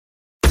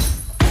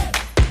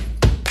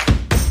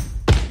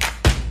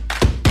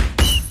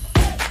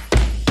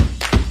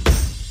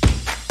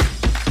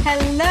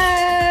Hello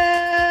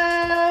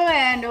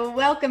and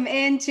welcome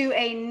into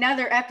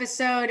another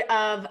episode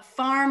of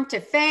Farm to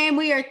Fame.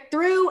 We are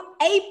through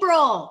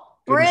April.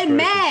 We're in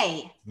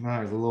May.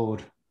 My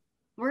Lord.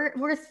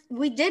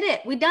 We did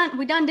it. We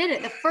done did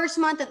it. The first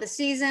month of the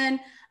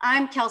season.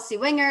 I'm Kelsey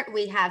Wingert.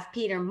 We have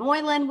Peter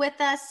Moylan with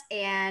us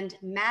and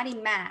Maddie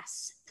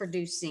Mass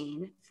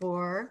producing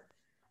for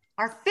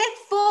our fifth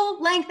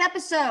full-length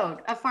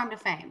episode of Farm to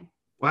Fame.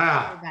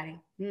 Wow. Everybody.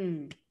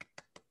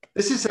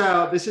 This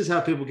is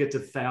how people get to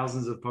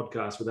thousands of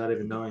podcasts without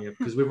even knowing it,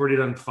 because we've already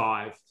done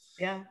 5.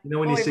 Yeah. You know,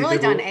 when you we've see really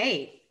people, done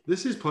 8.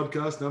 This is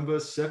podcast number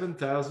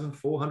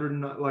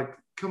 7,400. Like,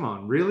 come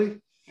on,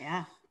 really?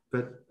 Yeah.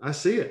 But I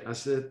see it. I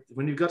said,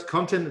 when you've got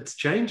content that's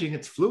changing,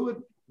 it's fluid.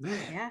 Man.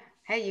 Yeah.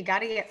 Hey, you got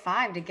to get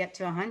 5 to get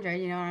to 100.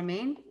 You know what I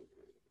mean?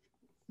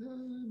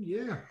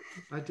 Yeah,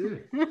 I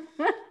do.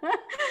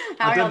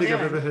 I don't think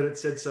I've ever heard it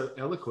said so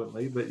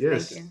eloquently, but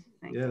yes.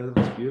 Thank you. That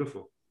was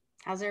beautiful.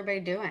 How's everybody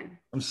doing?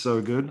 I'm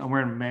so good. I'm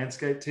wearing a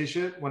Manscaped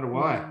t-shirt. Wonder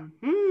why.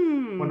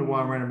 Wonder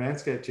why I'm wearing a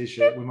Manscaped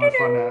t-shirt. We might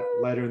find out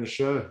later in the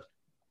show.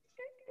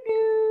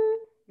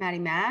 Maddie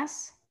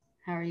Mass,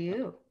 how are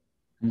you?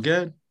 I'm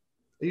good.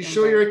 Are you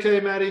sure you're okay,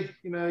 Maddie?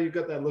 You know, you've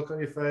got that look on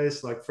your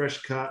face, like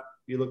fresh cut.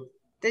 You look.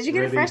 Did you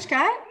get a fresh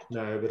cut?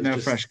 No, but no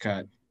fresh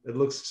cut. It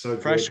looks so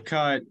good. Fresh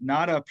cut,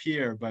 not up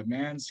here, but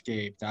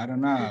Manscaped. I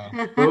don't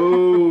know.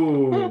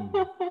 Boom.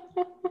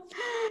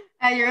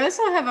 You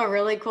also have a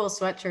really cool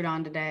sweatshirt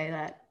on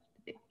today.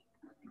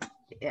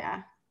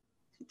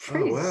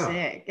 Pretty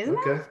sick, isn't it?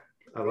 Okay,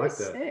 I like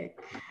that. Sick.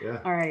 Yeah.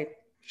 All right.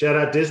 Shout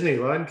out Disney,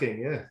 Lion King.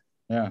 Yeah.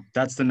 Yeah,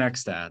 that's the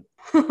next ad.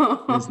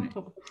 Disney.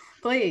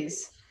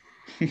 Please.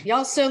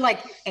 Y'all, so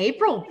like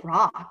April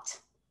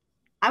rocked.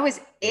 I was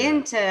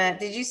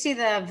did you see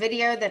the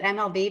video that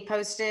MLB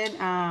posted,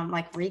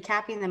 like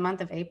recapping the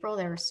month of April?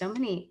 There were so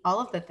many, all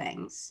of the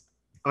things.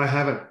 I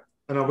haven't,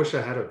 and I wish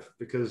I had have,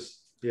 because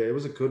it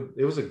was a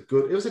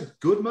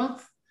good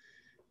month,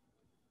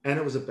 and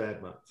it was a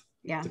bad month.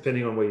 Yeah.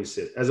 Depending on where you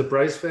sit. As a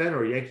Braves fan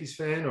or a Yankees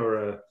fan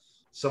or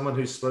someone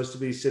who's supposed to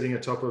be sitting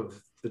atop of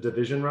the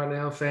division right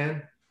now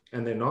fan,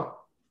 and they're not,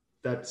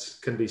 that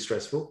can be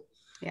stressful.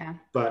 Yeah.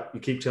 But you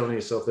keep telling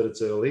yourself that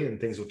it's early and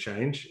things will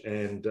change.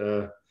 And,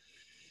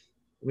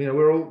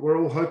 we're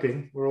all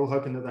hoping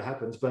that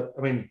happens. But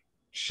I mean,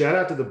 shout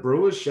out to the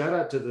Brewers, shout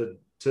out to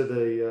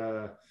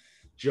the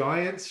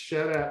Giants,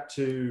 shout out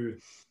to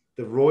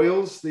the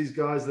Royals, these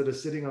guys that are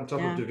sitting on top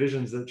of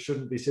divisions that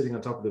shouldn't be sitting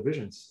on top of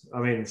divisions. I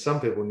mean,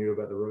 some people knew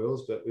about the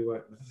Royals, but we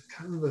won't. I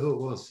can't remember who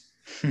it was.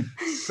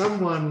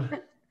 Someone.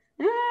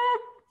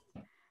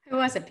 Who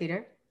was it,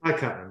 Peter? I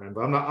can't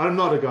remember. I'm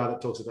not a guy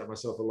that talks about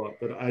myself a lot,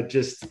 but I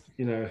just,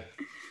 I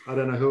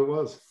don't know who it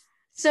was.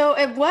 So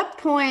at what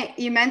point,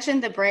 you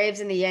mentioned the Braves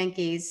and the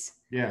Yankees.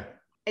 Yeah.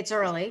 It's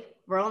early.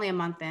 We're only a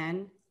month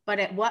in. But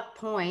at what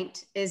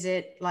point is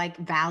it like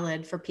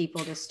valid for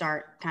people to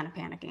start kind of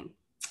panicking?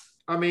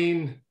 I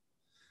mean,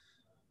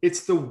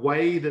 it's the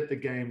way that the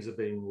games are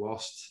being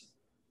lost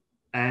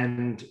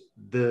and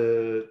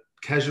the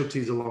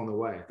casualties along the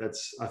way.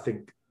 That's, I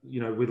think,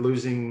 we're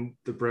losing.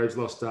 The Braves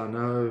lost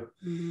Darno.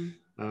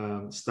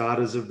 Mm-hmm.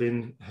 Starters have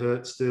been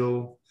hurt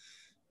still.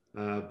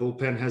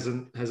 Bullpen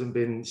hasn't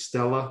been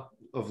stellar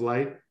of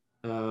late.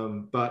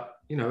 But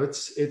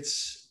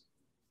it's.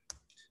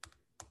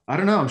 I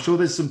don't know. I'm sure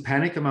there's some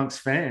panic amongst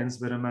fans,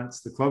 but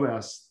amongst the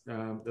clubhouse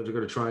that have got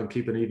to try and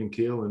keep an even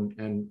keel,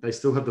 and they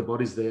still have the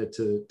bodies there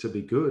to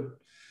be good.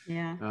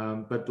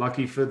 Yeah. But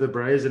lucky for the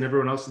Braves and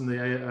everyone else in the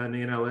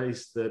NL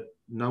East that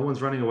no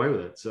one's running away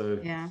with it. So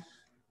yeah.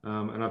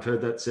 And I've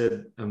heard that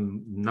said a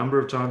number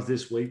of times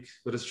this week,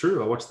 but it's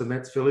true. I watched the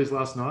Mets Phillies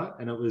last night,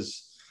 and it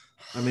was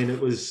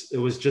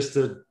just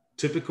a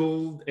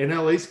typical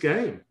NL East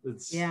game.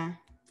 It's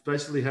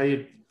basically how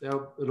it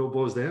all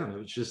boils down. It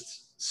was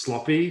just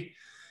sloppy,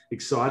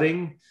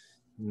 exciting,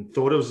 and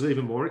thought it was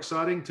even more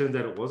exciting. Turned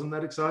out it wasn't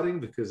that exciting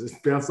because it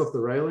bounced off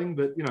the railing.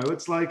 But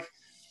it's like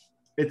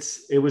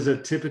it was a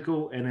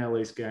typical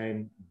NL East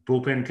game.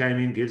 Bullpen came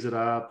in, gives it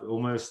up.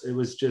 Almost, it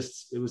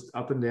was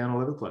up and down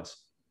all over the place.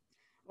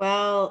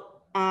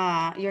 Well,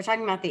 you're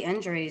talking about the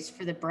injuries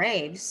for the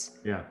Braves.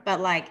 Yeah.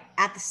 But like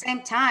at the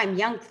same time,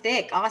 young,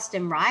 thick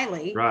Austin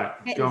Riley, right,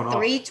 hitting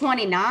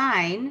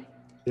 329.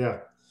 Yeah.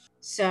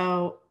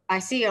 So I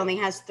see he only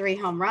has 3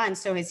 home runs.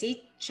 So has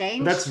he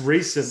changed? That's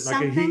recent.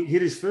 Something? Like he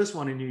hit his first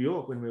one in New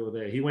York when we were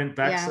there. He went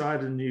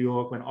backside in New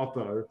York, went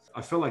oppo.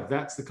 I feel like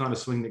that's the kind of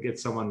swing that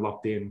gets someone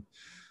locked in.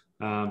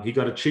 He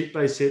got a cheap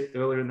base hit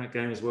earlier in that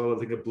game as well. I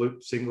think a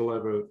bloop single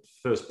over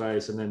first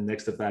base, and then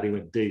next at bat he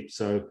went deep.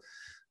 So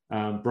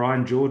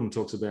Brian Jordan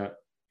talks about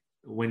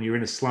when you're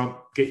in a slump,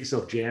 get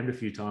yourself jammed a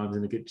few times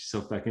and to get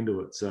yourself back into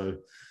it. So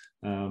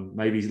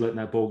maybe he's letting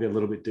that ball get a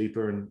little bit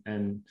deeper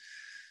and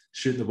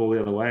shooting the ball the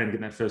other way and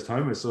getting that first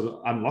homer sort of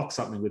unlocks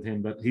something with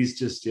him. But he's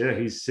just, he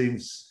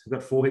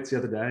got 4 hits the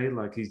other day.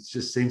 Like he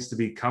just seems to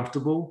be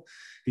comfortable.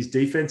 His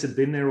defense had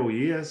been there all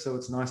year. So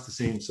it's nice to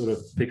see him sort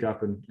of pick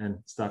up and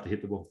start to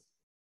hit the ball.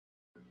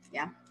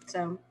 Yeah.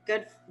 So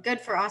good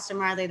for Austin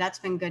Riley. That's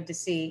been good to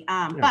see.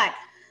 But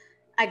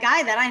a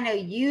guy that I know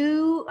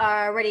you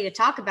are ready to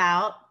talk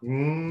about.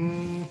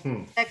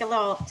 Mm-hmm. Take a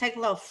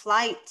little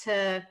flight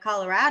to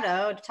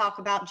Colorado to talk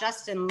about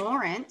Justin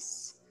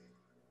Lawrence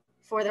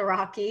for the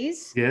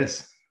Rockies.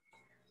 Yes.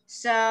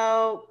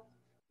 So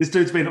this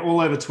dude's been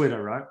all over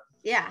Twitter, right?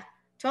 Yeah.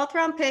 12th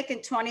round pick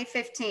in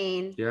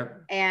 2015. Yeah.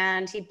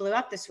 And he blew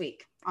up this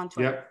week on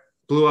Twitter. Yep.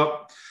 Blew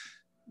up.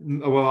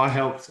 Well, I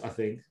helped, I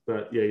think.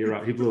 But yeah, you're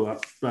right. He blew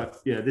up. But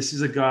yeah, this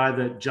is a guy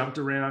that jumped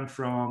around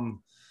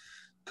from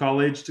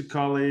college to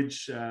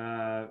college,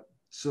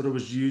 sort of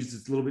was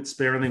used a little bit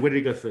sparingly. Where did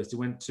he go first? He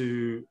went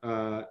to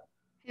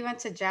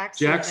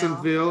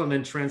Jacksonville and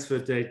then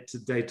transferred to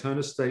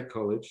Daytona State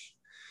College.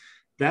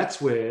 That's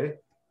where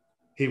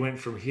he went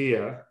from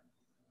here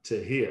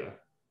to here.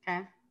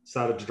 Okay.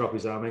 Started to drop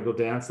his arm angle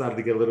down, started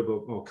to get a little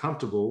bit more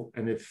comfortable.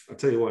 And if I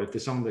tell you what, if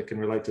there's someone that can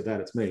relate to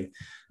that, it's me.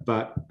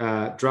 But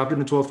drafted in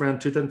the 12th round,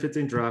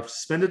 2015 draft,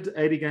 suspended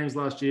 80 games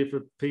last year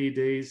for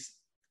PEDs.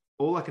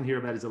 All I can hear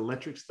about is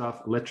electric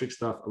stuff.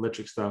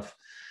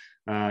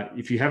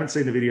 If you haven't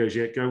seen the videos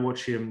yet, go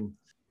watch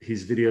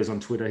his videos on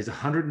Twitter. He's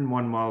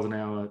 101 miles an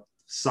hour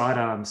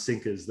sidearm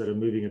sinkers that are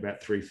moving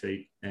about 3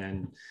 feet.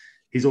 And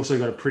he's also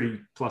got a pretty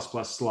plus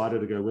slider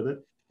to go with it.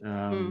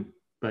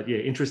 But yeah,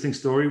 interesting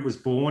story. Was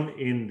born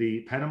in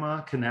the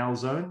Panama Canal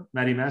Zone.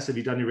 Matty Mass, have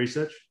you done your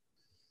research?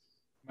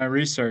 My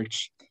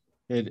research,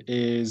 it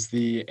is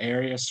the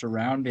area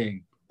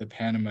surrounding the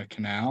Panama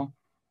Canal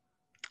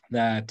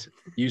that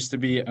used to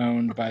be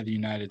owned by the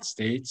United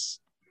States.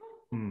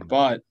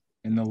 But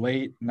in the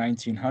late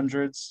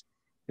 1900s,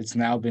 it's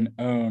now been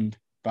owned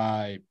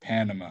by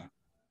Panama.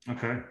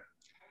 Okay.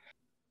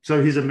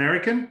 So he's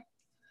American?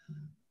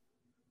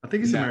 I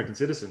think he's an No. American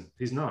citizen.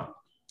 He's not.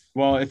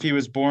 Well, if he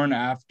was born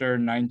after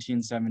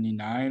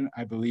 1979,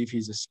 I believe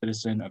he's a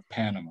citizen of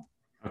Panama.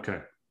 Okay.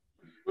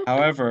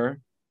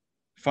 However,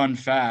 fun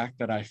fact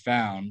that I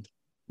found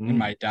in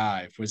my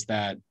dive was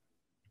that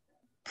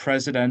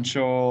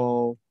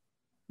presidential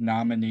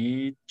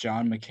nominee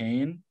John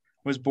McCain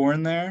was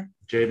born there.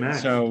 J-Mac.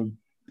 So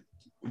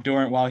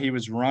while he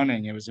was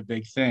running, it was a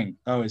big thing.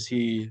 Oh, is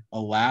he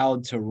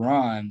allowed to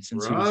run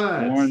since he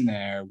was born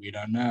there? We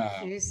don't know.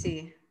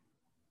 Juicy.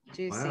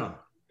 Wow.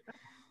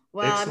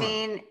 Well, Excellent. I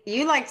mean,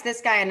 you liked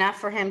this guy enough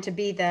for him to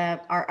be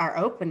our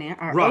opener.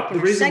 Right. The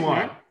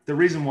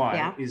reason why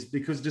Yeah. is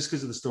because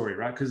of the story,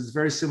 right? Because it's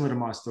very similar to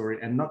my story,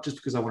 and not just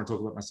because I want to talk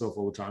about myself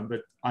all the time,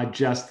 but I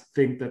just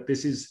think that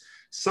this is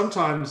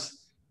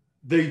sometimes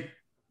the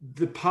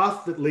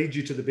path that leads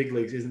you to the big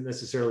leagues isn't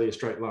necessarily a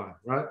straight line,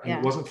 right? And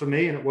it wasn't for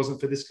me, and it wasn't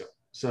for this guy.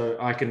 So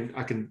I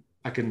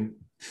can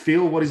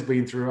feel what he's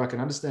been through. I can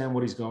understand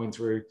what he's going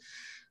through.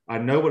 I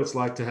know what it's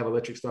like to have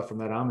electric stuff from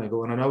that arm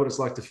angle, and I know what it's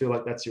like to feel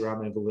like that's your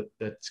arm angle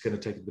that's going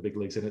to take it to the big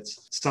leagues. And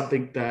it's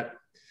something that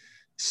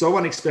so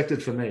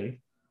unexpected for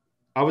me.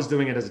 I was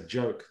doing it as a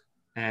joke,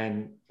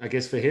 and I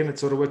guess for him, it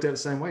sort of worked out the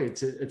same way.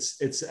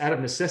 It's out of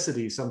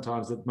necessity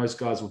sometimes that most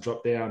guys will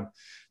drop down,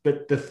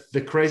 but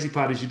the crazy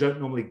part is you don't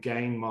normally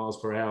gain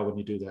miles per hour when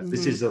you do that.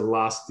 This is a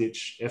last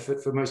ditch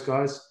effort for most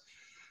guys.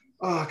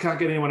 Oh, I can't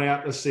get anyone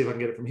out. Let's see if I can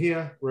get it from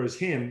here. Whereas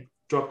him,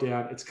 drop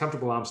down, it's a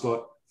comfortable arm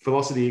slot.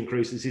 Velocity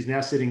increases. He's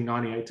now sitting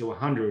 98 to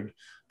 100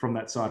 from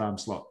that sidearm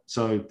slot.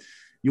 So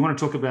you want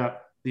to talk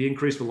about the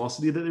increased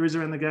velocity that there is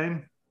around the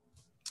game?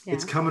 Yeah.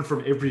 It's coming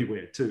from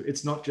everywhere too.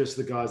 It's not just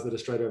the guys that are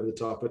straight over the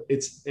top, but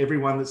it's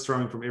everyone that's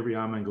throwing from every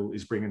arm angle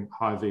is bringing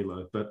high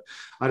velo. But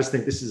I just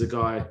think this is the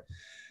guy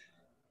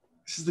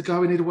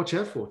we need to watch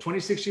out for.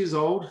 26 years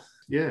old.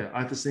 Yeah,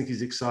 I just think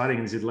he's exciting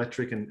and he's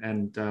electric,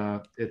 and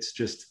it's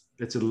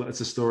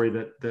a story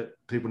that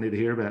people need to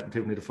hear about and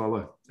people need to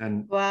follow.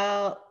 And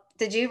well,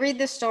 did you read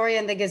the story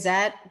in the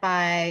Gazette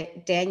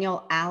by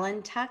Daniel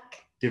Allentuck?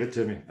 Give it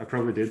to me. I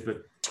probably did,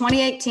 but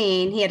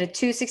 2018, he had a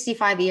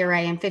 265 ERA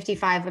and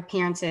 55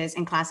 appearances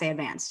in Class A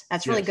Advanced.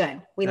 That's really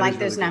good. We like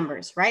those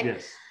numbers,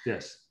 right?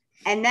 Yes.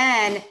 And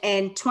then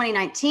in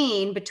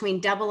 2019,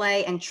 between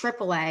AA and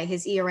AAA,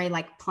 his ERA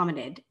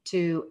plummeted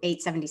to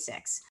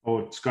 876.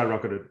 Oh,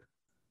 skyrocketed.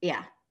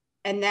 Yeah.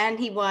 And then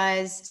he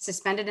was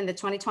suspended in the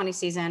 2020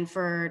 season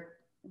for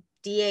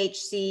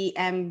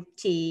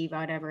DHCMT,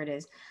 whatever it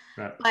is.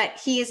 Right. But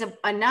he is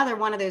another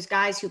one of those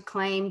guys who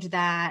claimed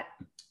that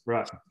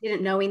he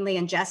didn't knowingly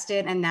ingest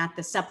it and that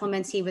the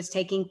supplements he was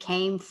taking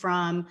came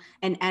from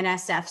an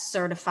NSF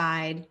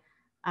certified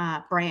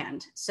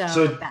brand. So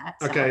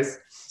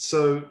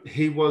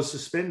he was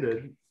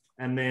suspended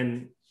and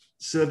then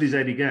served his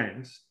 80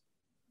 games,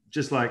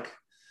 just like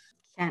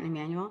Kent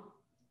Emanuel.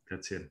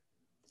 That's him.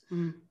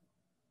 Mm.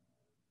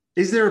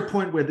 Is there a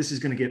point where this is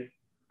going to get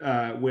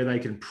where they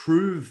can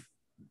prove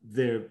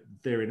their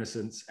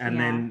innocence, and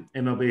then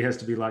MLB has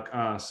to be like,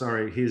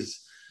 sorry,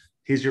 here's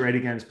your 80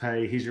 games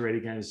pay, here's your 80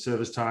 games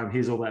service time,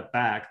 here's all that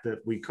back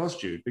that we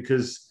cost you?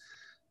 Because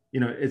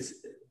it's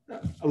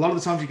a lot of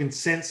the times you can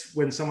sense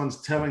when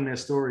someone's telling their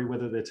story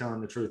whether they're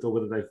telling the truth or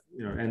whether they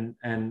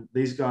and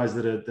these guys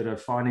that are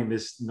finding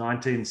this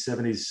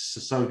 1970s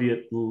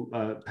Soviet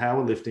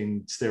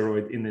powerlifting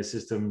steroid in their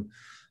system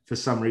for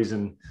some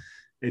reason,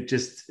 it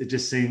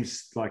just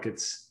seems like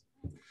it's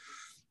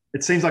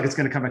it seems like it's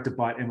going to come back to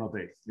bite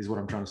MLB, is what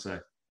I'm trying to say,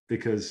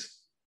 because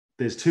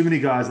there's too many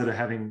guys that are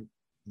having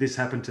this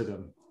happen to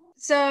them.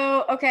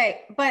 So,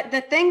 okay. But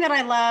the thing that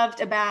I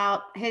loved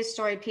about his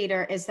story,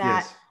 Peter, is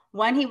that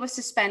when he was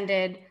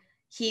suspended,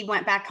 he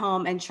went back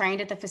home and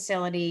trained at the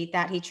facility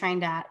that he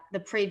trained at the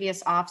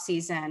previous off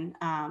season.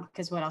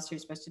 Because what else are you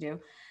supposed to do?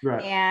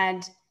 Right.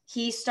 And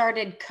he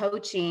started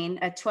coaching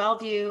a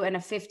 12U and a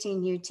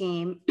 15U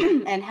team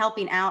and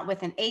helping out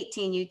with an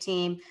 18U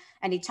team.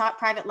 And he taught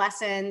private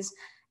lessons.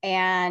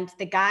 And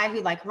the guy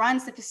who like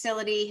runs the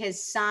facility,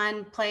 his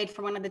son played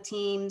for one of the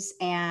teams.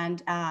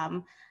 And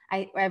I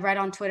read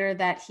on Twitter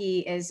that he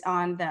is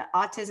on the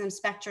autism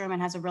spectrum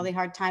and has a really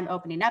hard time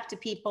opening up to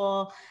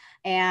people.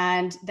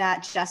 And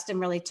that Justin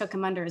really took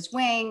him under his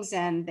wings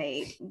and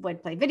they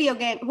would play video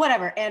games,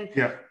 whatever. And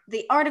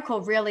the article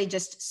really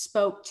just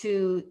spoke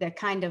to the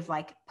kind of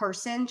like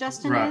person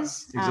Justin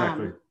is.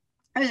 Exactly.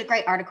 It was a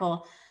great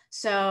article.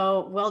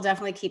 So we'll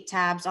definitely keep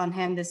tabs on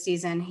him this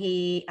season.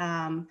 He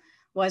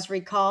was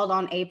recalled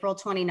on April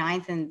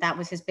 29th, and that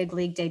was his big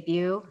league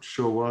debut.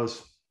 Sure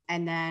was.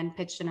 And then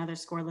pitched another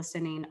scoreless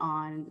inning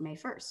on May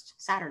 1st,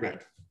 Saturday.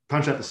 Right.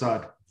 Punch out the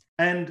side.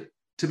 And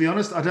to be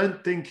honest, I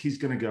don't think he's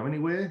going to go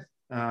anywhere.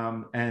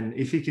 And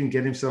if he can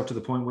get himself to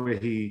the point where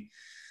he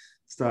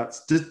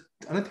starts,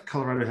 I don't think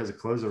Colorado has a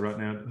closer right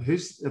now.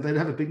 They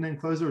have a big name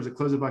closer? Or is it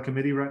closer by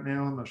committee right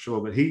now? I'm not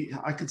sure, but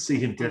I could see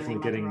him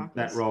definitely getting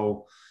that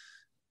role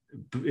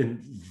in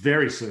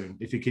very soon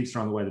if he keeps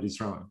throwing the way that he's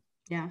throwing.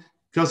 Yeah.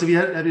 Kelsey,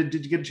 did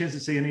you get a chance to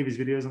see any of his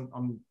videos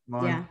online?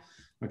 Yeah.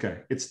 Okay.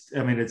 It's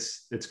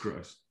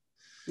gross.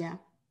 Yeah.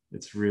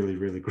 It's really,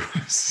 really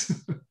gross.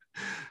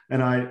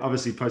 And I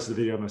obviously posted a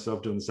video of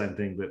myself doing the same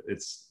thing, but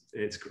it's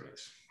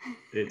gross.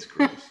 It's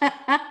gross.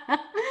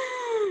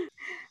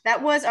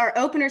 That was our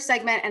opener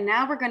segment. And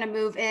now we're going to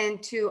move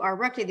into our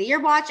Rookie of the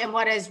Year watch. And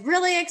what is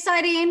really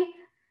exciting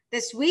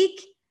this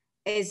week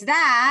is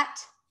that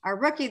our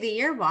Rookie of the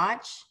Year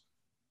watch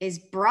is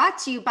brought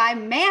to you by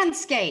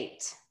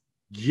Manscaped.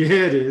 Yeah,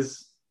 it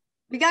is.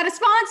 We got a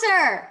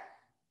sponsor.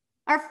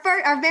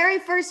 Our very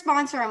first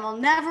sponsor, and we'll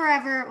never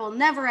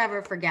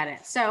ever forget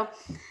it. So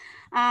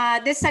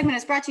this segment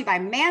is brought to you by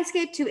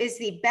Manscaped, who is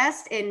the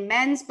best in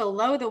men's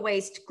below the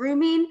waist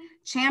grooming,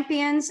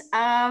 champions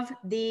of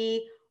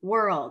the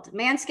world.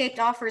 Manscaped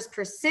offers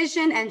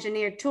precision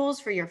engineered tools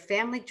for your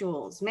family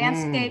jewels.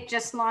 Manscaped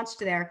just launched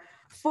their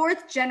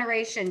 4th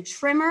generation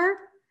trimmer,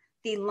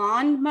 the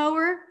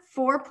Lawnmower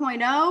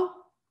 4.0.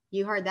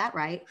 You heard that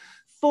right.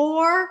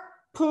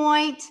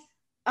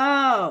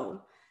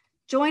 4.0.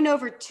 Join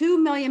over 2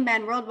 million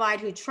men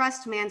worldwide who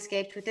trust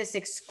Manscaped with this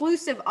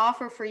exclusive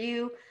offer for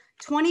you,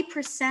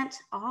 20%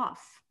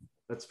 off.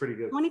 That's pretty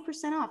good.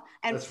 20% off.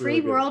 And That's free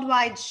really good.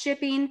 worldwide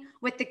shipping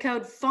with the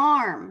code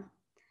FARM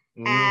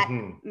at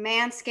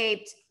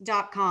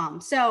manscaped.com.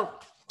 So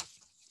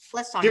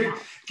let's talk about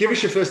it. Give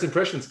us your first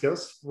impressions,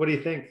 Kels. What do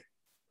you think?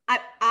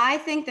 I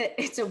think that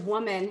it's a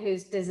woman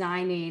who's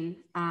designing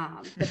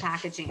the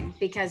packaging,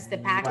 because the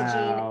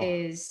packaging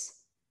is...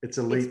 It's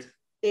elite.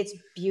 It's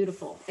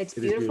beautiful. It's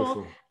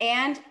beautiful.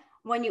 And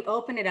when you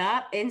open it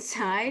up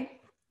inside...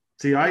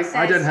 See,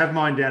 I don't have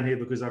mine down here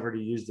because I've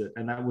already used it,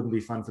 and that wouldn't be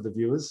fun for the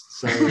viewers.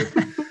 So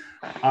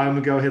I'm going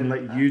to go ahead and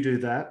let you do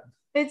that.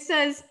 It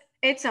says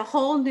it's a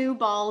whole new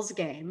balls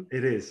game.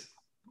 It is.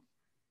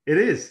 It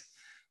is.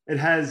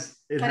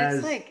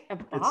 It's like a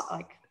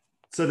ball.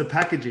 So the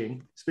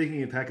packaging,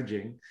 speaking of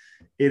packaging,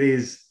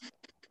 it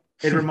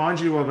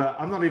reminds you of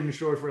I'm not even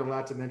sure if we're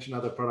allowed to mention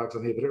other products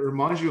on here, but it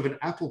reminds you of an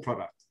Apple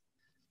product.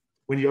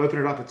 When you open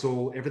it up,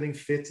 everything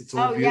fits. It's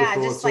all beautiful. Yeah,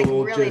 just it's like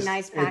all really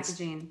nice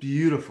packaging. It's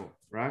beautiful,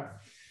 right?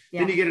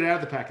 Yeah. Then you get it out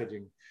of the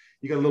packaging.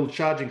 You got a little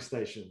charging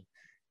station.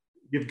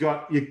 You've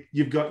got your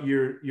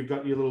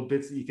little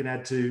bits that you can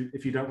add to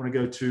if you don't want to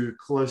go too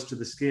close to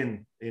the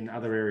skin in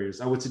other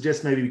areas. I would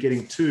suggest maybe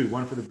getting 2,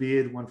 one for the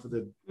beard, one for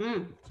the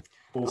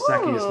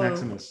Balsacius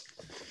maximus.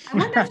 I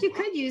wonder if you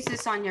could use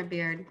this on your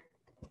beard.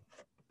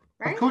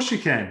 Right? Of course you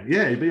can.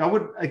 Yeah, but I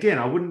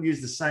wouldn't use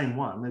the same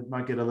one. It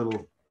might get a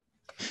little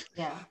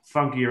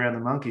funky around the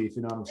monkey, if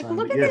you know what I'm saying.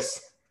 Look at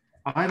this.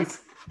 I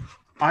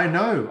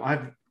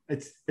know.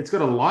 It's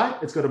got a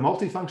light. It's got a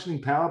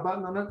multifunctioning power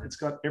button on it. It's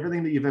got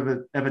everything that you've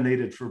ever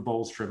needed for a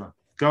balls trimmer.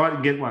 Go out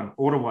and get one.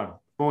 Order one,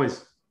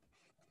 boys.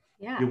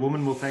 Yeah. Your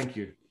woman will thank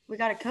you. We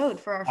got a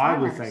code for our farmers. I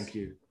will thank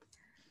you.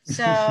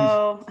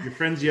 So your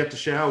friends you have to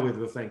shower with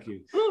will thank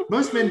you.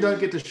 Most men don't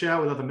get to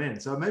shower with other men,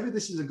 so maybe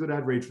this is a good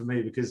ad read for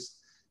me, because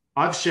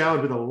I've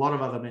showered with a lot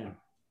of other men,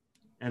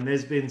 and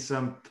there's been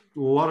a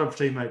lot of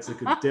teammates that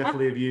could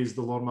definitely have used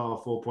the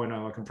Lawnmower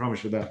 4.0. I can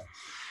promise you that.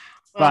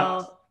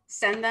 Well,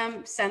 send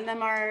them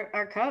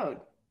our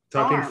code.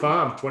 Type in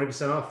farm,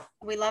 20% off.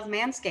 We love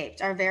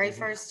Manscaped, our very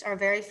first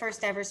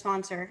ever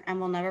sponsor, and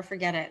we'll never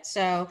forget it.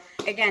 So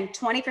again,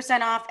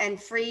 20% off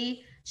and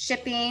free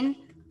shipping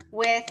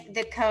with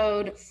the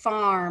code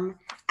FARM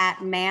at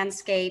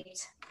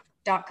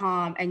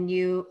manscaped.com. And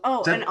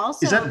and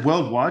also, is that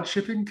worldwide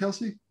shipping,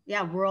 Kelsey?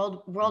 Yeah,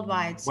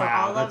 worldwide. So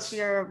all of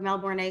your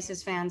Melbourne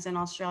Aces fans in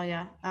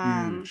Australia.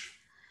 Huge.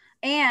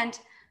 And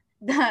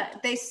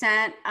They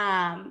sent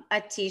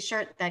a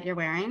T-shirt that you're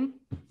wearing.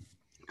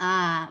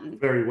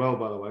 Very well,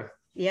 by the way.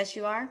 Yes,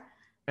 you are.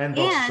 And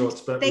boxer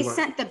shorts, but they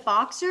sent the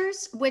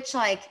boxers, which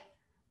like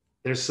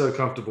they're so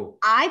comfortable.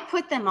 I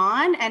put them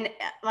on, and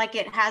like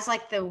it has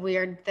like the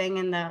weird thing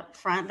in the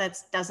front that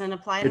doesn't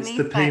apply to me. It's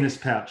the penis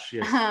pouch,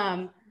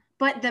 yes.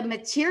 But the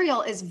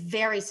material is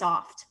very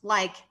soft.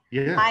 Like,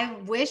 yeah. I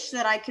wish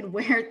I could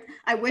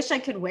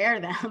wear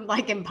them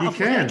like in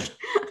public.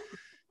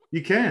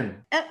 You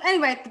can.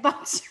 Anyway, the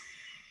boxers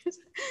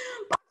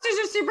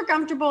are super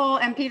comfortable,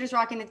 and Peter's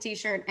rocking the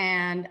T-shirt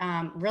and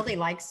really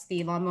likes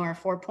the Lawnmower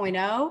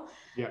 4.0.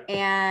 Yeah.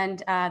 And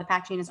the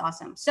packaging is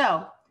awesome.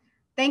 So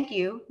thank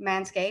you,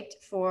 Manscaped,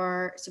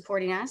 for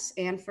supporting us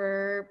and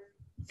for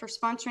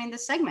sponsoring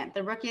this segment,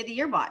 the Rookie of the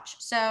Year Watch.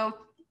 So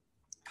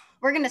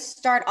we're going to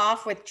start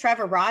off with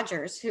Trevor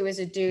Rogers, who is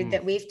a dude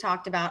that we've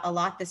talked about a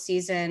lot this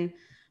season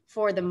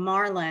for the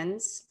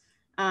Marlins.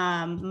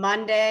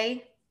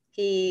 Monday,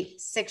 he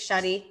 6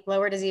 shutty,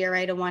 lowered his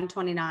ERA to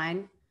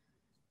 1.29.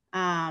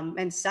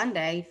 And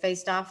Sunday, he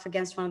faced off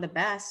against one of the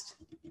best,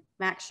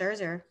 Max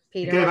Scherzer.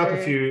 Peter he gave up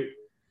a few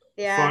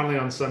finally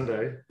on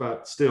Sunday,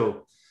 but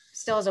still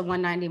has a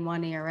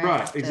 1.91 ERA.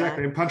 Right,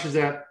 exactly, and punches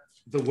out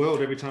the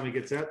world every time he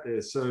gets out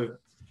there. So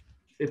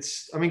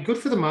it's, I mean, good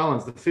for the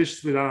Marlins. The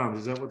fish with arms.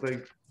 Is that what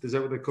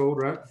they're called,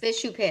 right?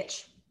 Fish who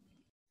pitch.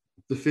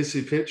 The fish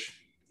who pitch.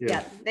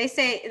 Yeah. They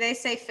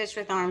say fish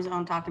with arms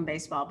on Talking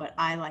Baseball, but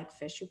I like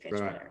fish who pitch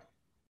better.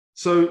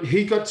 So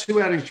he got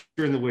 2 outings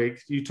during the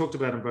week. You talked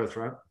about them both,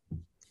 right?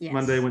 Yes.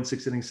 Monday went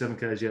 6 innings, 7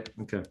 Ks. Yep.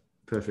 Okay.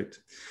 Perfect.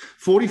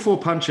 44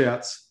 punch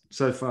outs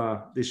so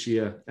far this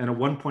year and a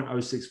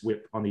 1.06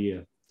 whip on the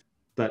year.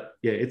 But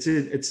yeah,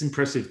 it's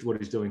impressive what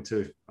he's doing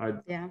too.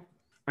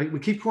 We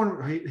keep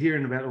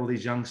hearing about all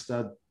these young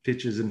stud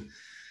pitchers, and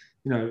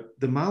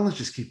the Marlins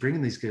just keep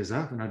bringing these guys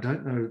up, and I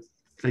don't know,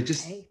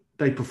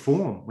 they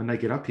perform when they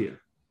get up here.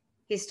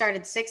 He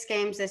started 6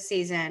 games this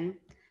season,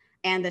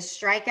 and the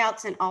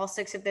strikeouts in all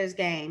 6 of those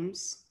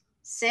games: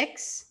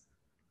 6,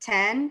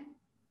 10,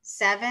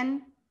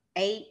 7,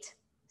 8,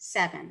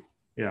 7.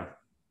 Yeah,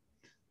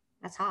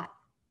 that's hot.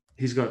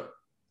 He's got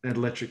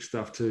electric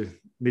stuff too.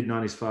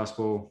 Mid-90s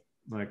fastball,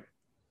 like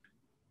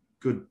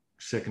good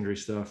secondary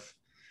stuff.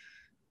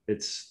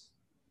 It's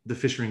the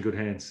fish are in good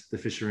hands. The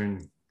fish are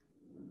in,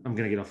 I'm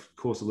going to get off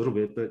course a little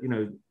bit, but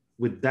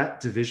with that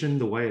division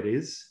the way it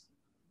is,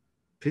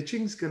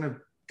 pitching's going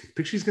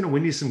to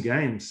win you some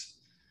games,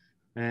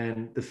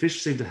 and the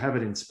fish seem to have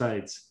it in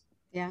spades.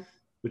 Yeah,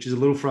 which is a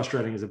little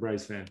frustrating as a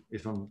Braves fan.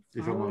 If I'm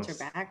honest. Marlins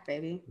are back,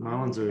 baby.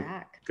 Marlins are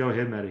back. Go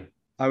ahead, Maddie.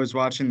 I was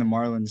watching the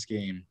Marlins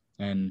game,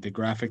 and the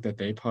graphic that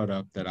they put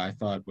up that I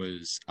thought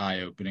was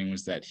eye-opening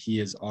was that he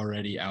has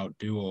already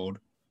out-dueled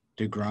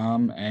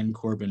DeGrom and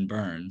Corbin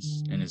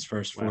Burns in his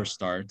first 4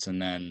 starts,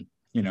 and then,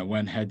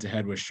 went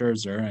head-to-head with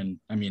Scherzer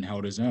and,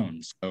 held his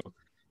own. So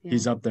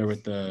he's up there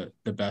with the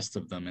best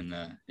of them in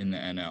the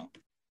NL.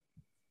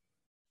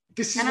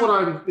 This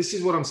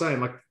is what I'm saying.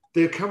 Like,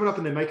 they're coming up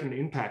and they're making an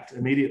impact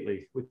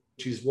immediately,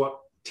 which is what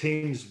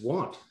teams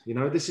want.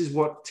 This is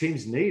what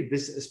teams need.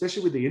 This,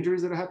 especially with the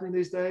injuries that are happening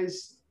these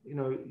days.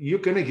 You're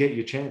going to get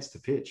your chance to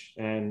pitch,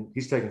 and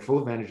he's taking full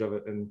advantage of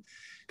it. And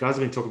guys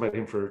have been talking about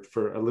him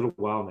for a little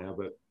while now,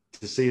 but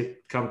to see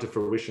it come to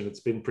fruition, it's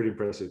been pretty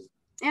impressive.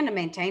 And to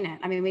maintain it.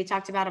 I mean, we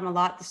talked about him a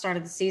lot at the start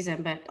of the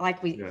season, but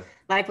like we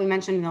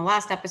mentioned in the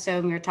last episode,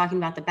 when we were talking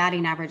about the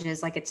batting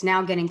averages, like it's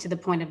now getting to the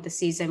point of the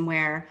season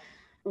where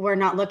we're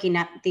not looking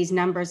at these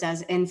numbers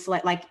as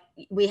like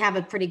we have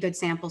a pretty good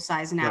sample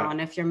size now. Right.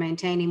 And if you're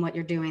maintaining what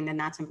you're doing, then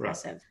that's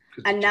impressive.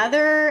 Right.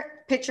 Another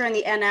pitcher in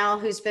the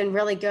NL who's been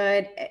really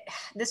good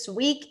this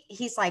week,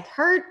 he's like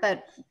hurt,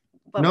 but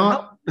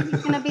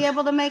he's going to be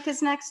able to make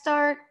his next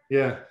start.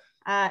 Yeah.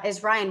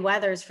 Is Ryan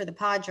Weathers for the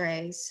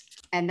Padres.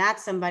 And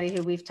that's somebody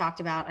who we've talked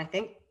about, I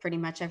think, pretty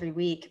much every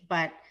week.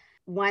 But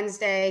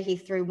Wednesday, he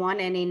threw 1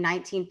 inning,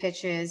 19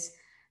 pitches,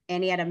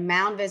 and he had a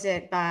mound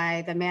visit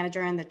by the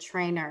manager and the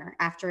trainer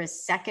after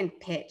his second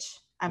pitch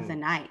of the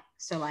night.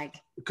 So, like,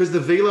 because the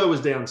velo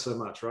was down so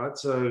much, right?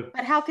 So,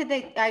 but how could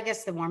they? I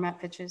guess the warm-up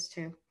pitches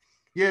too.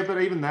 Yeah,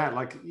 but even that,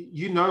 like,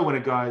 when a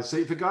guy's, so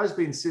if a guy's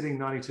been sitting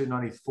 92,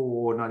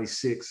 94,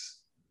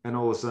 96, and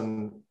all of a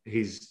sudden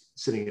he's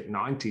sitting at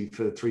 90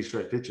 for 3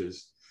 straight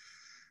pitches,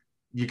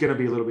 you're going to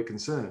be a little bit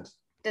concerned.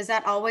 Does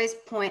that always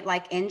point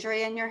like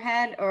injury in your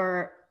head,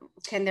 or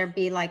can there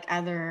be like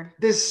other?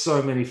 There's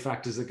so many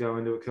factors that go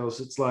into it, Kels.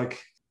 It's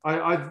like,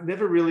 I've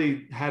never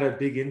really had a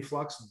big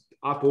influx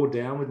up or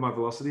down with my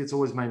velocity. It's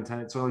always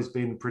maintained. It's always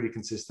been pretty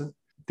consistent.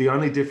 The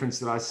only difference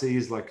that I see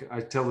is, like,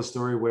 I tell the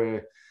story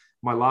where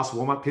my last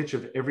warm-up pitch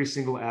of every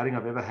single outing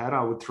I've ever had,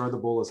 I would throw the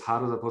ball as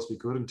hard as I possibly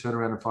could and turn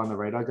around and find the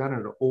radar gun.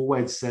 And it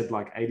always said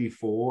like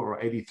 84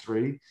 or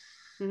 83.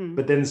 Mm-hmm.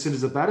 But then as soon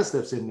as the batter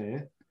steps in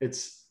there,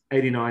 it's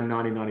 89,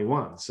 90,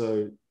 91.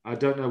 So I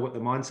don't know what the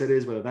mindset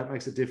is, whether that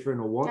makes it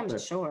different or what. I'm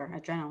sure.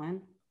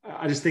 Adrenaline.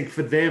 I just think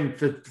for them,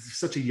 for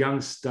such a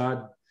young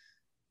stud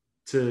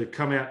to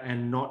come out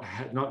and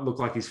not look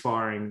like he's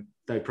firing,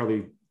 they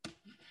probably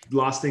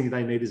last thing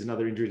they need is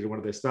another injury to one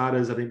of their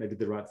starters. I think they did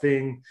the right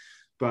thing,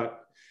 but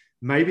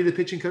maybe the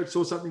pitching coach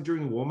saw something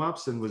during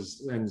warm-ups and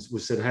was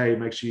said, hey,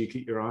 make sure you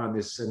keep your eye on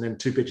this. And then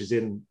 2 pitches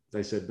in,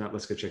 they said, no,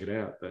 let's go check it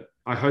out. But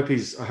I hope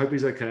he's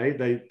okay.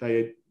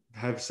 They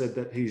have said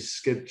that he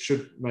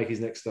should make his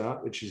next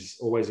start, which is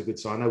always a good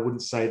sign. I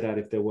wouldn't say that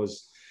if there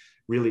was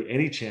really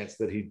any chance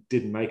that he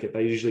didn't make it.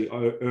 They usually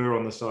err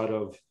on the side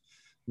of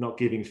not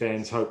giving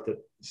fans hope that.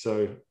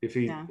 So if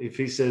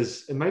he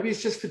says, and maybe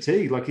it's just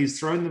fatigue, like he's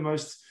thrown the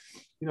most,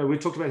 we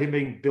talked about him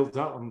being built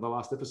up on the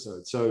last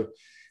episode. So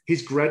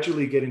he's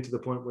gradually getting to the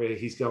point where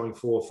he's going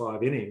 4 or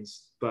 5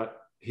 innings, but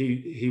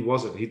he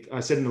wasn't. I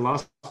said in the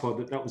last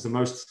pod that was the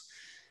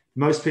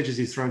most pitches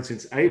he's thrown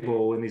since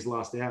A-ball in his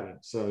last outing.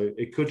 So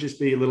it could just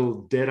be a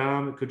little dead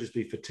arm. It could just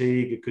be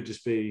fatigue. It could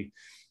just be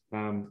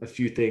a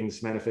few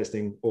things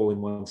manifesting all in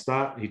one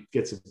start. He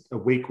gets a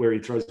week where he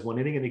throws 1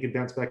 inning and he can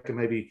bounce back and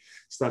maybe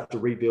start to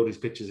rebuild his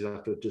pitches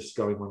after just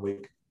going 1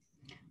 week.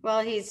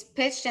 Well, he's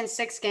pitched in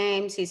 6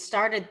 games. He's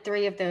started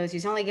 3 of those.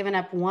 He's only given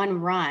up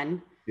 1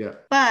 run. Yeah.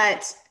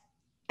 But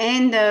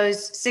in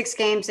those 6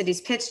 games that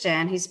he's pitched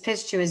in, he's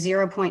pitched to a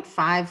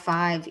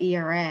 0.55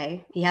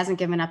 ERA. He hasn't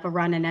given up a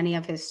run in any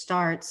of his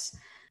starts.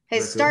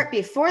 His start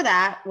before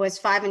that was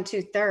 5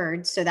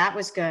 2/3, so that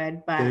was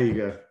good. But there you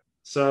go.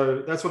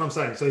 So that's what I'm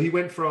saying. So he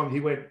went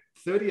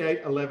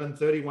 38, 11,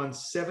 31,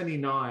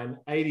 79,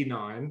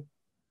 89,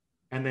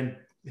 and then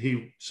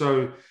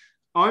so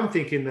I'm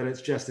thinking that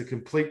it's just a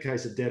complete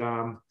case of dead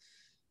arm.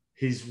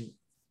 He's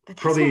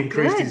probably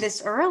increased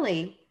this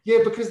early.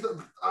 Yeah, because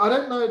I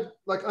don't know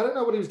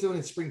what he was doing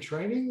in spring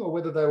training or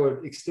whether they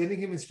were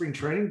extending him in spring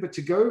training, but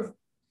to go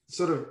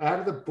sort of out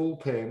of the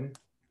bullpen.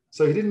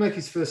 So he didn't make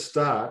his first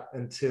start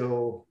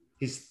until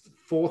his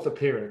 4th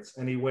appearance,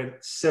 and he went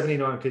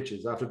 79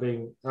 pitches after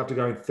going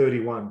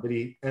 31. But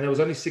it was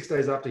only 6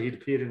 days after he'd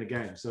appeared in a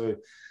game. So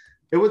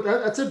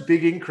that's a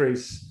big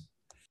increase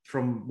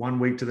from 1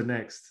 week to the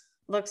next.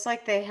 Looks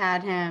like they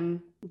had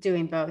him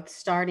doing both.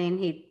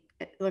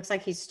 It looks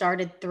like he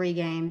started 3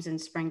 games in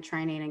spring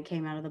training and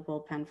came out of the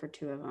bullpen for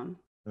 2 of them.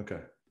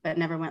 Okay. But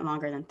never went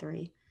longer than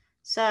 3.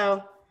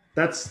 So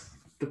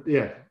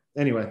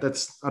anyway,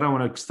 I don't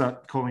want to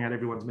start calling out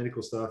everyone's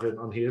medical staff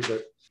on here,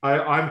 but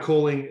I'm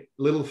calling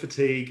little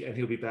fatigue and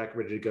he'll be back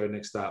ready to go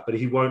next start, but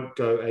he won't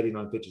go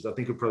 89 pitches. I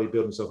think he'll probably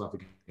build himself up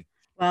again.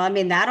 Well, I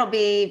mean, that'll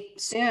be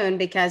soon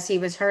because he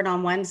was hurt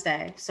on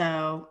Wednesday.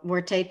 So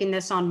we're taping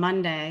this on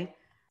Monday.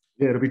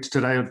 Yeah, it'll be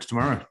today or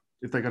tomorrow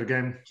if they got a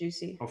game.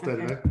 Juicy. Off day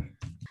today.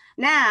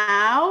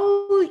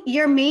 Now,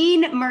 your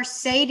mean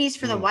Mercedes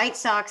for the White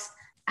Sox.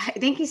 I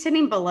think he's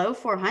sitting below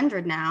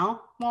 400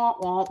 now. Wah,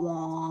 wah,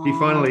 wah. He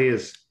finally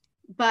is.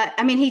 But,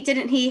 I mean,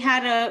 he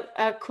had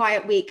a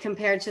quiet week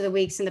compared to the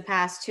weeks in the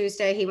past.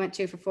 Tuesday, he went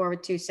 2 for 4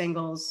 with 2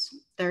 singles.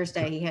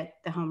 Thursday, he hit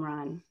the home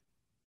run.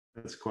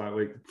 That's a quiet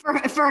week.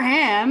 For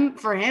him,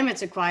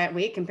 it's a quiet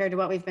week compared to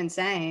what we've been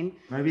saying.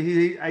 Maybe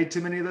he ate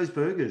too many of those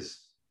burgers.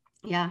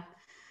 Yeah.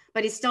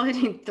 But he's still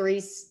hitting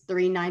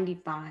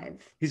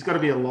 395. He's got to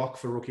be a lock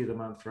for Rookie of the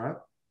Month, right?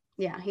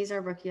 Yeah, he's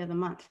our Rookie of the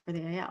Month for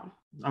the AL.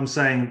 I'm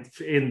saying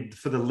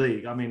for the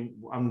league. I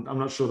mean, I'm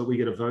not sure that we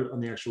get a vote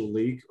on the actual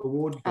league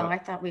award. Oh, I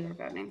thought we were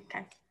voting.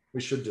 Okay. We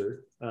should do.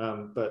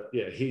 But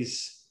yeah,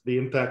 he's the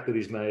impact that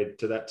he's made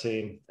to that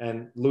team.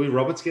 And Louis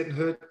Roberts getting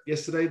hurt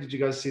yesterday. Did you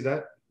guys see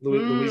that?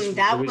 Louis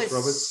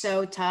Roberts.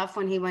 So tough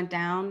when he went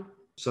down.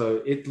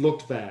 So it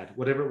looked bad.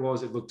 Whatever it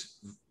was, it looked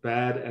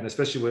bad. And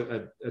especially with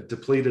a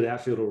depleted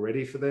outfield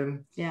already for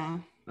them. Yeah.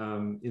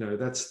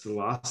 That's the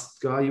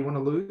last guy you want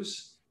to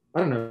lose. I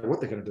don't know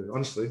what they're going to do,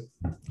 honestly.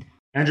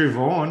 Andrew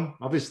Vaughn,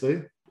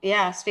 obviously.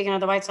 Yeah, speaking of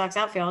the White Sox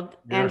outfield,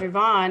 Andrew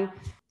Vaughn,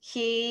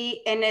 he's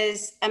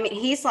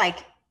like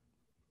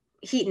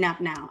heating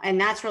up now. And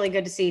that's really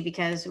good to see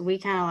because we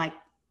kind of like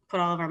put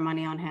all of our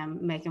money on him,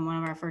 making one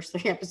of our first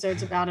 3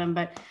 episodes about him.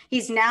 But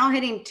he's now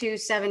hitting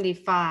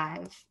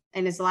 275.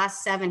 In his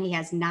last 7, he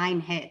has 9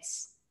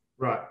 hits.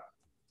 Right.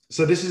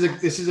 So this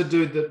is a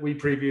dude that we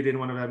previewed in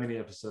one of our mini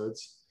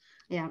episodes.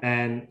 Yeah.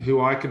 And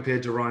who I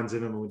compared to Ryan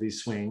Zimmerman with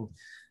his swing,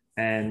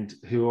 and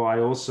who I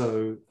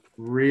also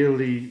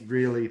really,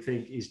 really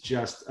think is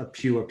just a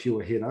pure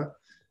hitter.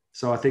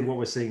 So I think what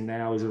we're seeing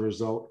now is a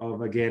result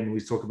of, again, we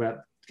talk about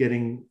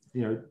getting,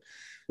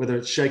 whether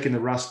it's shaking the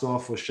rust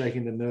off or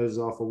shaking the nerves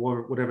off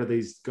or whatever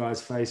these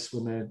guys face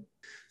when they're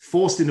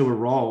forced into a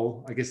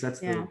role. I guess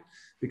that's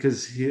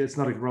because it's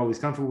not a role he's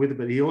comfortable with it,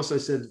 but he also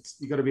said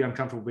you got to be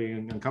uncomfortable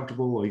being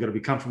uncomfortable, or you got to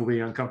be comfortable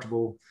being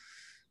uncomfortable,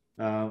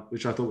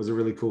 which I thought was a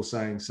really cool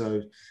saying.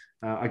 So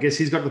I guess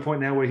he's got to the point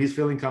now where he's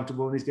feeling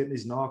comfortable and he's getting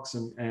his knocks,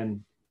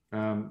 and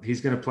he's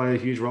going to play a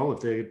huge role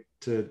if they're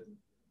to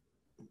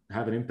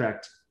have an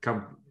impact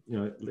come,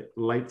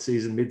 late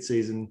season, mid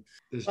season.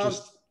 This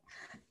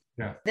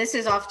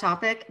is off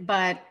topic,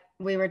 but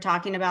we were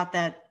talking about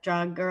that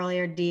drug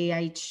earlier,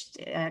 DHXST.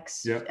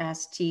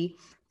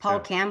 Paul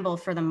Campbell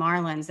for the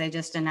Marlins. They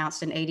just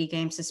announced an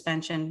 80-game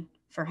suspension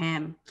for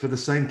him. For the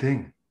same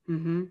thing.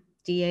 Mm-hmm.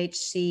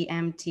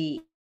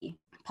 DHCMT.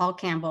 Paul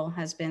Campbell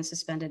has been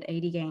suspended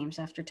 80 games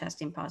after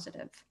testing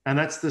positive. And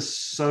that's the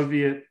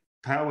Soviet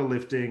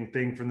powerlifting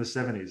thing from the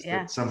 70s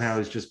that somehow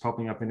is just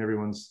popping up in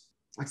everyone's.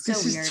 Like, so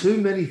this weird. is too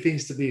many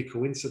things to be a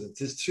coincidence.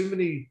 There's too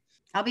many.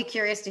 I'll be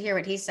curious to hear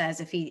what he says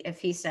if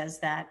he says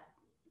that,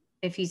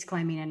 if he's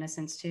claiming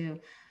innocence too.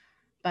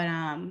 But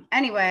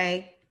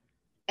anyway,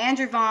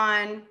 Andrew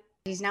Vaughn,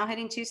 he's now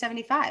hitting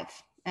 275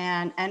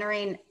 and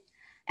entering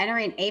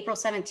April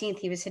 17th,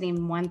 he was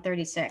hitting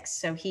 136.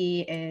 So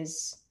he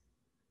is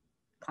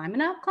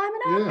climbing up.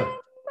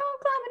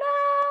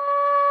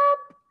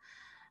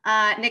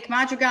 Yeah. Nick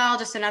Madrigal,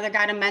 just another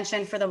guy to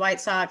mention for the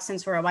White Sox,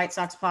 since we're a White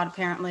Sox pod,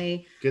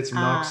 apparently. Get some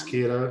knocks,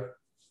 kiddo.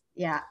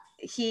 Yeah.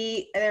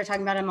 They were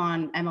talking about him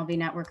on MLB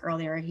Network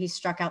earlier. He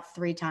struck out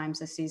 3 times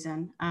this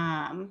season.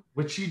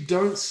 Which you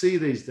don't see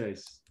these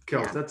days,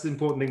 Kels. Yeah. That's the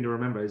important thing to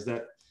remember, is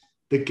that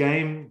the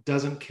game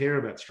doesn't care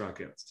about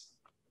strikeouts,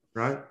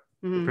 right?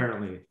 Mm-hmm.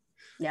 Apparently.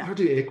 Yeah. I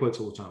do air quotes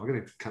all the time. I'm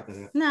going to cut that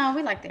out. No,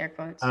 we like the air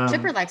quotes.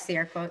 Chipper likes the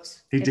air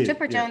quotes. If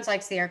Chipper Jones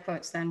likes the air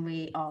quotes, then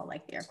we all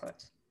like the air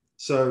quotes.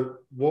 So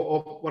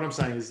what I'm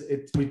saying is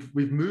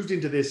we've moved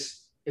into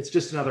this. It's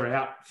just another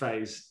out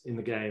phase in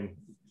the game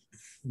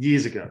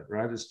years ago,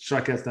 right? It's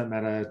strikeouts don't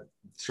matter.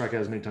 Strike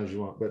out as many times as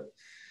you want. But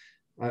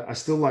I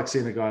still like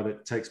seeing a guy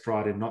that takes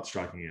pride in not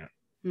striking out.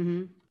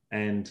 Mm-hmm.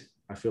 And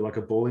I feel like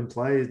a ball in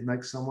play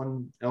makes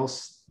someone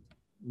else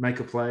make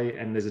a play,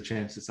 and there's a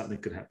chance that something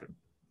could happen.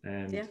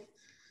 And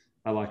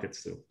I like it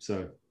still.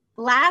 So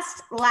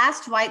last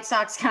White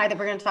Sox guy that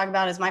we're going to talk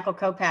about is Michael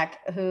Kopech,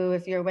 who,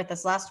 if you're with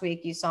us last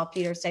week, you saw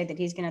Peter say that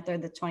he's going to throw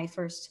the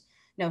 21st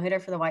no-hitter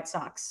for the White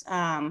Sox.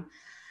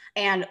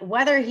 And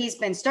whether he's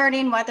been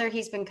starting, whether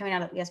he's been coming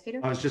out of, yes,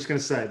 Peter? I was just going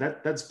to say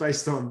that's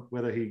based on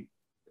whether he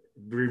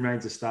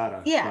remains a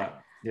starter. Yeah.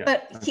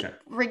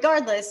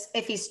 Regardless,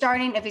 if he's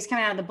starting, if he's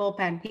coming out of the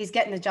bullpen, he's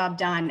getting the job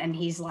done, and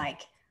he's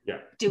like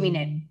doing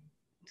it,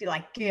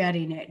 like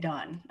getting it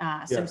done.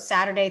 So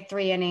Saturday,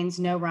 3 innings,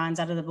 no runs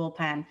out of the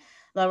bullpen,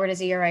 lowered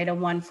his ERA to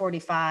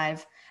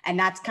 1.45. And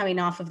that's coming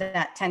off of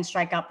that 10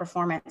 strikeout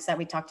performance that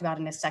we talked about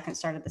in his second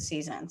start of the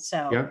season.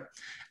 So,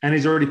 and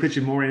he's already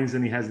pitching more innings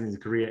than he has in his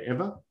career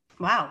ever.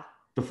 Wow.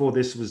 Before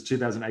this was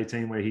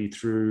 2018, where he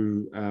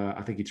threw,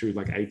 I think he threw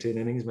like 18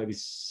 innings, maybe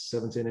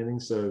 17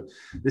 innings. So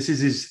this is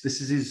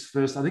his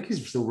first. I think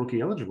he's still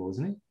rookie eligible,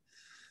 isn't he?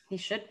 He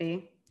should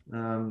be.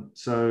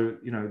 So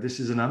this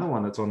is another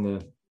one that's on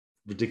the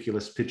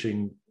ridiculous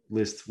pitching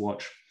list.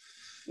 Watch.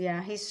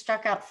 Yeah, he's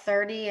struck out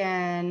 30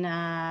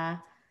 and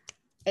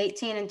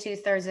 18 and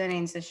 2/3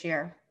 innings this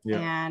year,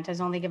 and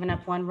has only given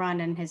up 1 run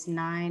in his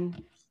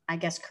 9, I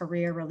guess,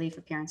 career relief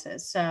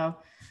appearances. So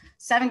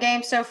 7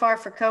 games so far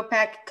for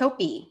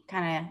Kopey,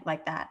 kind of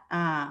like that.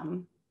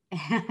 And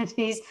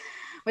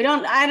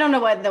I don't know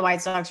what the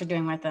White Sox are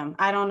doing with him.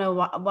 I don't know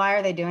why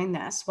are they doing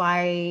this?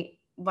 Why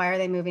are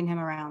they moving him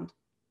around?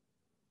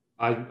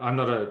 I'm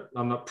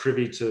not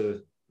privy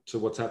to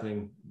what's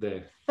happening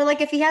there. But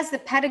like, if he has the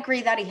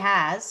pedigree that he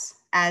has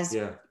as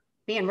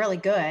being really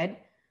good,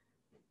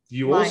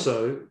 you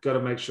also got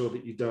to make sure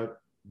that you don't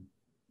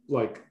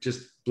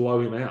just blow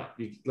him out.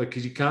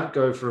 Because you can't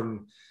go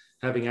from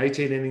having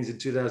 18 innings in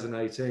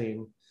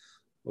 2018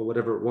 or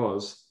whatever it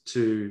was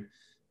to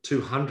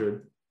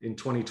 200 in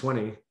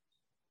 2020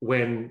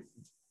 when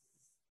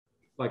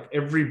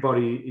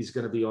everybody is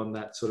going to be on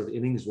that sort of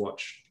innings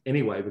watch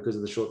anyway because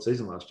of the short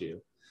season last year.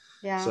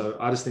 Yeah. So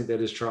I just think they're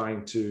just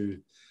trying to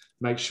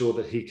make sure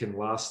that he can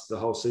last the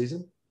whole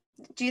season.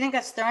 Do you think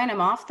that's throwing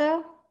him off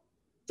though?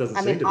 Doesn't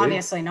seem to be.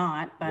 Obviously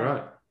not, but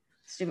right.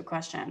 Stupid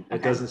question.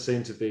 It doesn't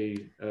seem to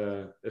be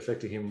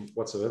affecting him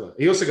whatsoever.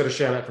 He also got a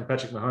shout out from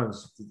Patrick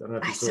Mahomes. I don't know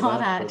if you saw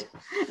that.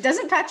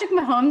 Doesn't Patrick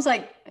Mahomes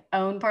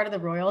own part of the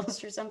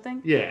Royals or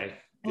something? Yeah.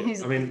 I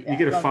mean, you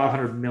get a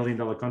 $500 million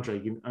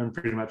contract. You can own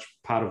pretty much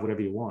part of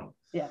whatever you want.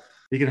 Yeah.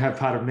 You can have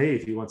part of me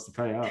if he wants to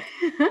pay up.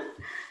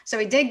 So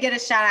we did get a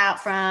shout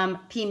out from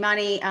P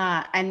Money.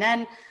 And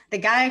then the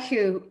guy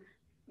who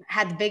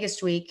had the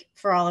biggest week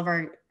for all of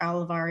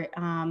our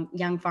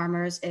young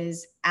farmers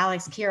is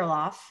Alex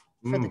Kirilloff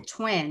for the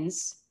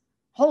Twins.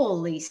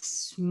 Holy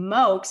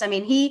smokes. I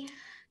mean,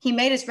 he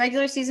made his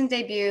regular season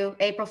debut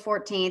April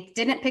 14th,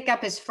 didn't pick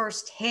up his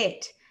first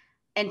hit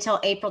until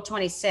April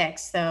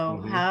 26th.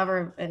 So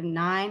however,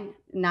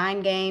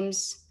 nine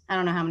games, I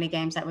don't know how many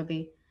games that would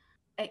be.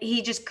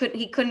 He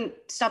couldn't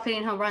stop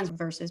hitting home runs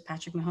versus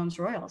Patrick Mahomes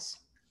Royals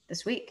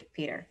this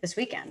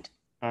weekend.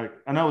 I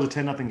know it was a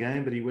 10-0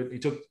 game, but he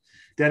took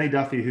Danny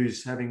Duffy,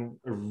 who's having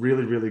a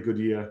really, really good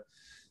year,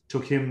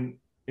 took him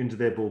into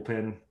their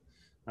bullpen.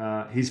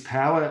 His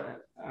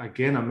power,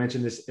 again, I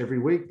mention this every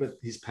week, but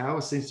his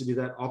power seems to be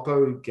that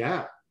oppo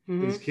gap.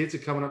 These kids are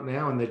coming up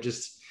now, and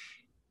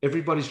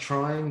everybody's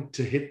trying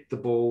to hit the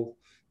ball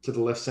to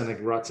the left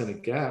center, right center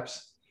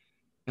gaps,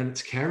 and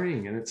it's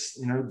carrying, and it's,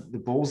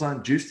 the balls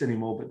aren't juiced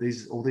anymore, but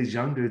all these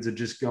young dudes are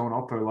just going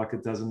oppo like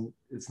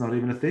it's not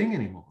even a thing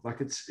anymore.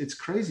 It's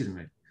crazy to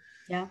me.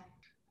 Yeah.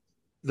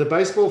 The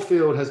baseball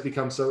field has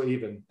become so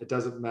even. It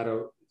doesn't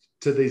matter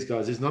to these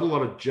guys. There's not a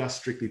lot of just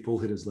strictly pull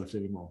hitters left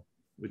anymore,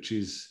 which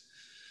is,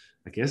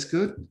 I guess,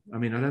 good. I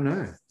mean, I don't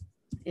know.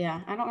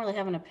 Yeah, I don't really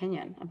have an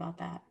opinion about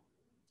that.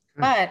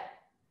 Okay.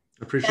 But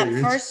Appreciate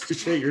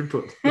your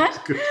input.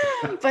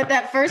 But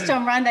that first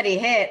home run that he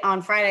hit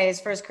on Friday, his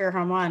first career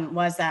home run,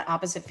 was that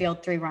opposite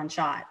field 3-run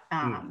shot.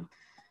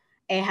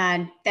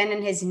 And then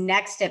in his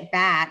next at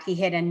bat, he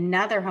hit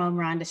another home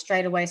run to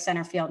straightaway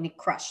center field, and he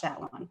crushed that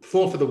one.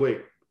 4 for the week.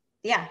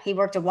 Yeah, he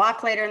worked a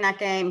walk later in that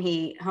game.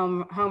 He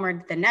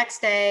homered the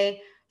next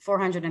day,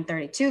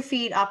 432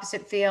 feet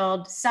opposite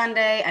field.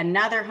 Sunday,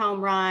 another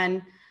home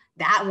run.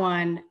 That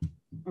one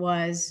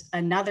was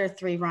another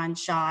 3-run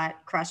shot,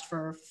 crushed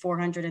for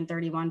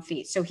 431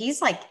 feet. So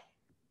he's like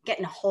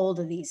getting a hold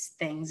of these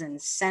things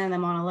and sending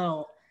them on a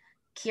little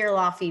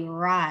Kirilloff-y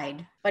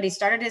ride. But he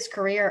started his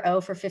career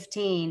 0 for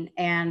 15,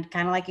 and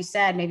kind of like you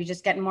said, maybe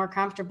just getting more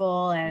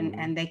comfortable,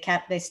 and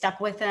they stuck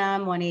with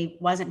him when he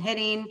wasn't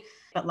hitting.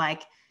 But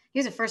like, he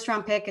was a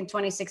first-round pick in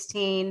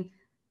 2016.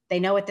 They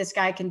know what this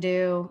guy can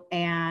do,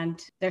 and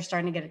they're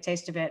starting to get a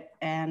taste of it.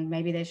 And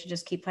maybe they should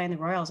just keep playing the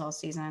Royals all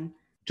season.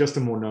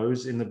 Justin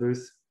Morneau's in the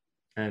booth,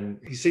 and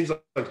he seems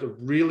like a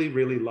really,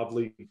 really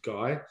lovely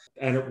guy.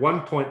 And at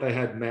one point, they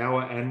had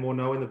Mauer and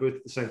Morneau in the booth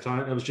at the same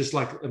time. It was just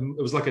like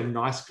a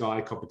nice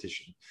guy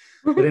competition.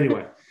 But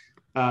anyway,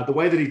 the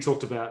way that he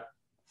talked about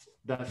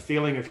that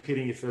feeling of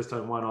hitting your first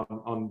home run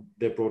on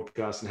their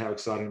broadcast and how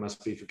exciting it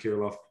must be for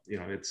Kirilloff,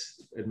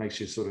 it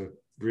makes you sort of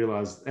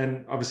realize.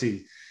 And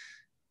obviously,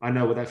 I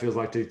know what that feels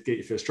like to get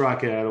your first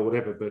strikeout or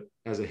whatever. But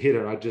as a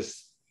hitter, I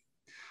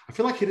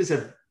feel like hitters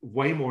have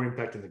way more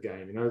impact in the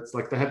game. It's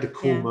like they have the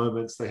cool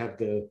moments, they have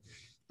the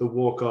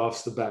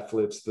walk-offs, the bat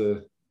flips,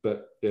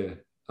 but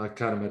I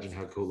can't imagine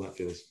how cool that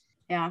feels.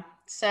 Yeah.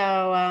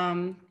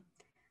 So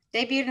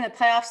debuted in the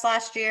playoffs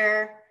last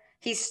year.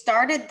 He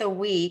started the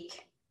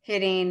week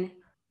hitting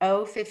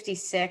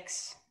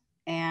 056,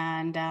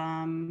 and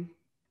I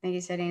think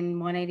he's hitting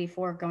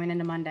 184 going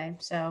into Monday.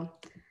 So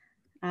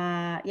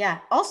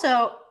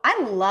also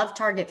I love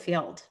Target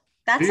Field.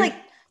 That's like,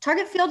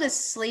 Target Field is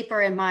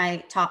sleeper in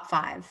my top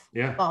 5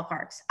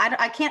 ballparks.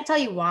 I can't tell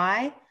you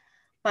why,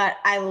 but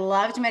I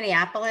loved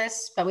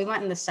Minneapolis, but we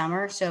went in the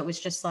summer. So it was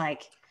just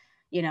like,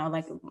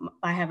 like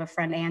I have a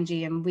friend,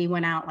 Angie, and we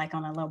went out like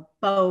on a little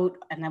boat,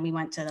 and then we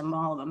went to the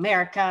Mall of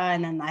America,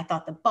 and then I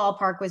thought the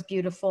ballpark was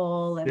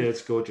beautiful. And,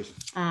 it's gorgeous.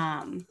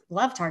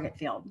 Love Target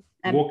Field.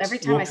 Every time I say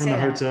that. Walked from the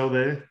hotel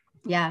there.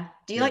 Yeah.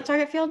 Do you like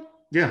Target Field?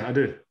 Yeah, I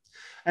do.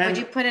 And would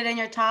you put it in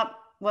your top?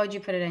 What would you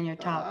put it in your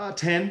top?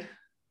 10.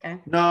 Okay.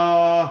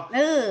 No.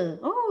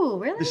 Oh,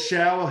 really?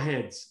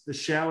 The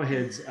shower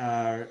heads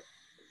are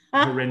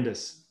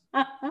horrendous.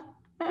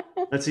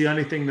 That's the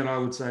only thing that I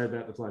would say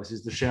about the place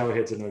is the shower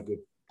heads are no good.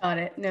 Got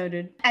it.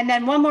 Noted. And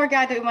then one more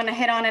guy that we want to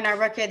hit on in our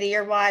Rookie of the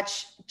Year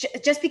watch,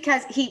 just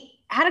because he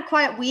had a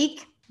quiet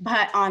week,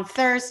 but on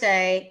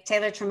Thursday,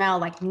 Taylor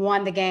Trammell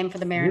won the game for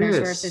the Mariners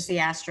versus the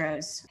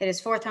Astros. Hit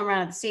his 4th home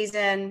run of the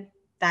season.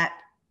 That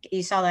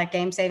you saw that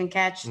game-saving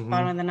catch,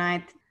 bottom of the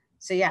 9th.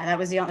 So it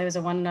was a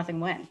 1-0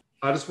 win.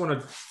 I just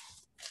wanted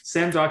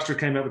Sam Dykstra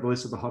came out with a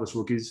list of the hottest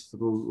rookies for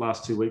the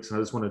last 2 weeks, and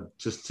I just wanted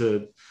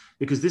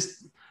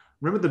because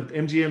remember the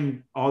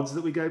MGM odds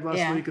that we gave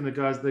last week, and the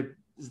guys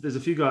there's a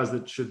few guys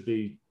that should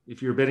be,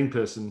 if you're a betting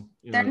person,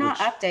 they're not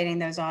updating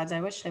those odds. I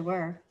wish they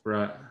were.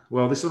 Right.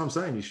 Well, this is what I'm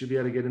saying. You should be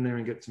able to get in there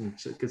and get some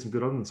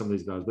good odds on some of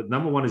these guys. But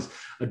number 1 is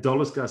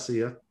Adolis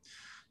Garcia.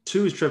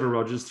 2 is Trevor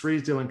Rogers. 3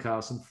 is Dylan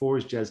Carlson. 4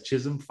 is Jazz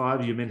Chisholm.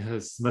 5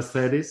 Eugenio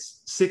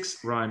Mercedes.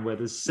 6 Ryan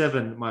Weathers.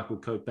 7 Michael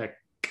Kopech.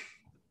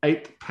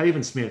 8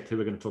 Pavin Smith, who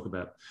we're going to talk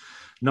about.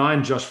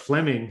 9 Josh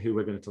Fleming, who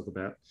we're going to talk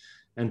about.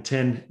 And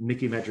 10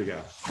 Nicky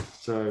Madrigal.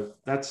 So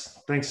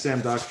thanks Sam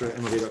Dykstra,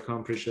 MLB.com.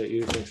 Appreciate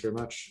you. Thanks very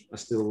much. I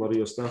steal a lot of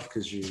your stuff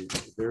because you're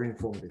very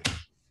informative.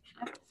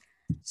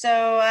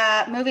 So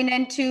moving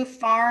into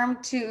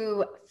Farm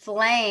to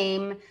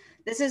Flame,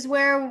 this is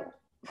where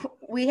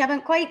we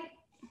haven't quite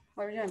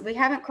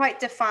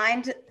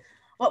defined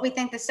what we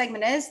think this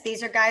segment is.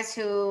 These are guys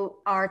who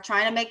are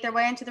trying to make their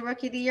way into the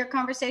Rookie of the Year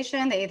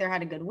conversation. They either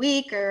had a good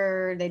week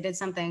or they did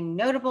something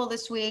notable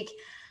this week.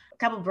 A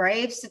couple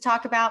Braves to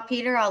talk about,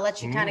 Peter. I'll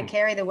let you kind of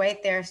carry the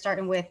weight there,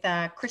 starting with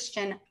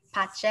Christian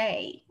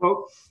Pache.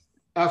 Well,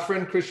 our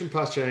friend Christian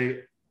Pache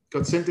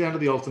got sent down to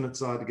the alternate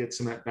side to get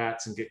some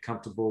at-bats and get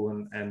comfortable,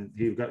 and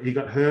he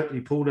got hurt. He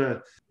pulled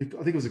I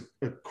think it was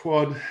a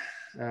quad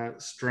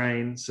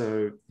strain,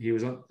 so he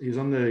was on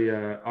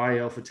the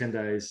IL for 10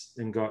 days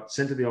and got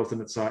sent to the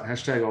alternate site,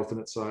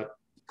 #alternate site.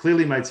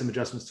 Clearly made some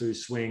adjustments to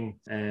his swing,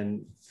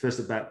 and first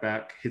at bat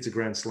back hits a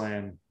grand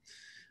slam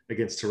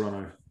against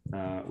Toronto.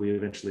 We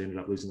eventually ended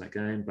up losing that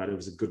game, but it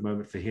was a good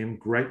moment for him,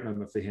 great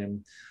moment for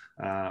him.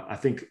 I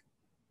think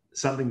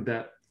something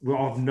that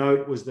of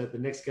note was that the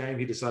next game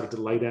he decided to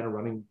lay down a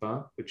running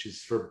bunt, which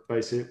is for a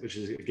base hit, which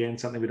is again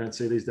something we don't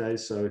see these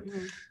days. So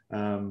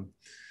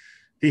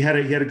he had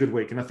a good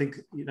week, and I think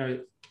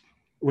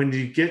when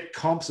you get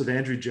comps of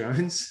Andrew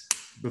Jones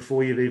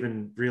before you've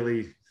even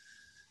really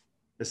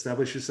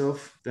established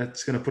yourself,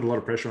 that's going to put a lot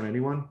of pressure on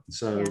anyone.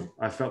 So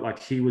I felt like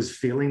he was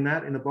feeling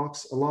that in the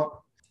box a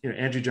lot.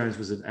 Andrew Jones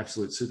was an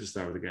absolute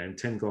superstar of the game.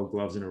 10 Gold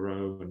Gloves in a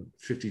row and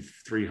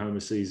 53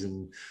 homer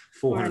season,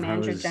 400 homers.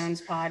 Andrew homers.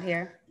 Jones pod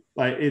here.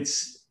 Like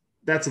it's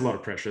that's a lot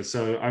of pressure.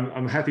 So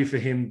I'm happy for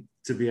him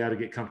to be able to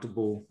get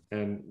comfortable.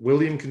 And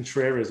William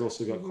Contreras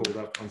also got called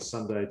up on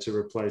Sunday to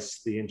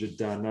replace the injured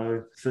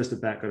Darno. First at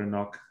bat got a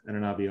knock and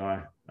an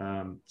RBI.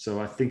 So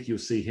I think you'll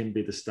see him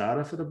be the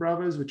starter for the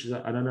Bravos, which is,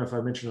 I don't know if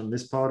I mentioned on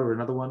this part or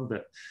another one,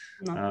 but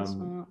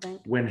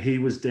when he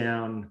was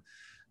down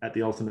at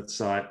the alternate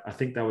site, I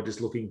think they were just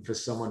looking for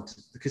someone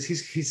because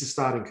he's the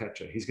starting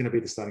catcher. He's going to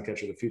be the starting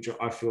catcher of the future.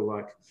 I feel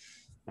like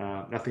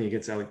nothing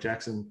against Alec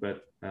Jackson,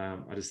 but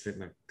I just think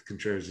that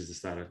Contreras is the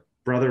starter.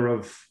 Brother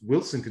of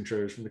Wilson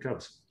Contreras from the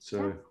Cubs.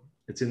 So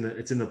it's in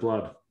the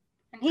blood.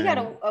 And he got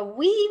a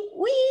wee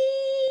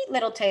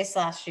little taste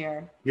last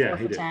year. Yeah, 4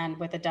 he for did. 10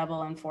 with a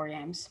double in 4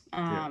 games.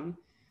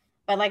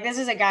 But like, this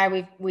is a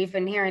guy we've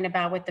been hearing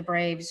about with the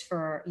Braves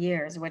for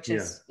years, which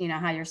is, you know,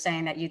 how you're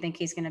saying that you think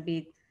he's going to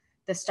be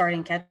the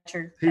starting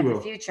catcher of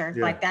the future.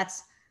 Yeah. Like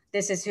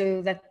this is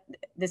who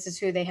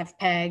they have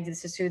pegged.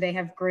 This is who they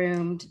have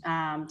groomed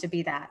to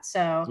be that.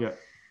 So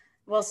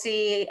we'll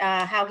see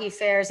how he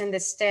fares in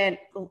this stint.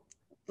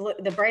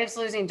 The Braves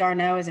losing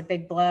Darno is a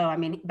big blow. I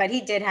mean, but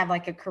he did have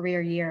like a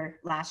career year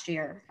last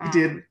year. He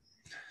did.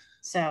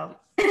 So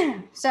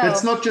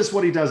it's not just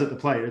what he does at the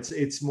plate.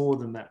 It's more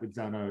than that with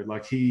Darno.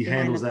 Like he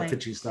handles that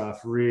pitching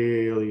staff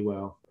really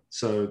well.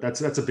 So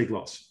that's a big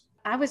loss.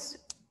 I was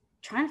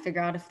trying to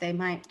figure out if they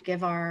might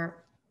give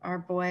our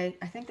boy,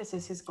 I think this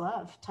is his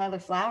glove, Tyler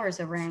Flowers,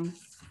 a ring.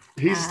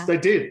 They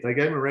did. They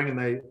gave him a ring and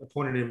they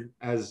appointed him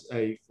as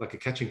a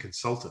catching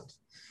consultant.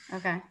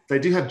 Okay. They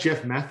do have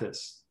Jeff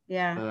Mathis.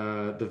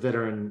 Yeah. The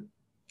veteran.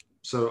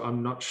 So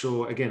I'm not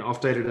sure. Again,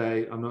 off day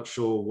today. I'm not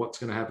sure what's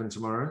going to happen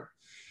tomorrow.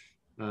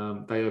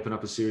 They open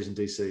up a series in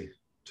DC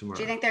tomorrow.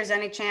 Do you think there's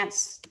any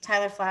chance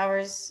Tyler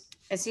Flowers,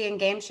 is he in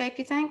game shape,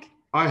 you think?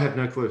 I have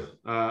no clue.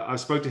 I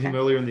spoke to him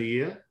earlier in the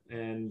year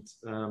and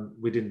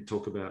we didn't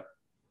talk about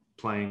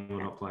playing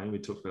or not playing. We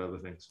talked about other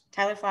things.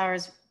 Tyler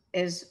Flowers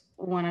is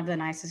one of the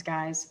nicest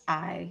guys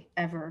I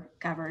ever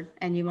covered.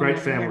 And you will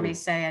never hear me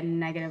say a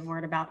negative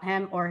word about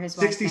him or his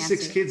wife,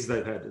 66 kids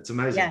they've had. It's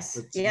amazing. Yes.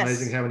 It's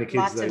amazing how many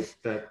kids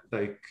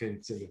they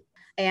consider.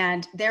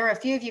 And there were a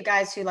few of you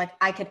guys who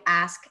I could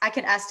ask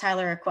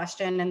Tyler a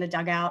question in the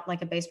dugout,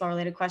 like a baseball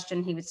related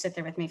question. He would sit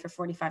there with me for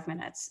 45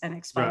 minutes and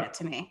explain it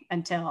to me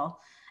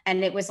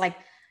and it was like,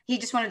 he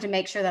just wanted to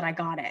make sure that I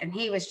got it. And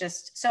he was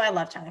so I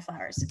love Tyler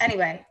Flowers.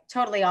 Anyway,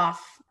 totally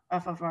off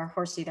of our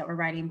horsey that we're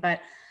riding, but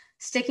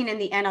sticking in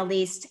the NL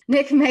East,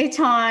 Nick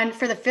Maton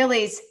for the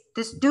Phillies.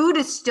 This dude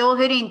is still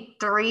hitting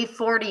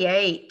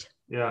 348.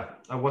 Yeah,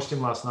 I watched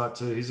him last night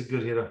too. He's a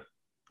good hitter.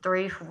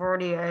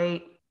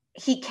 348.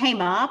 He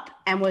came up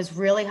and was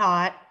really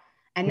hot,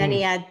 and then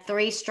he had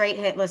 3 straight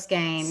hitless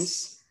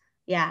games.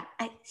 Yeah.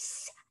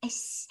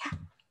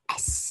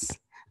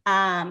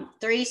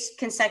 3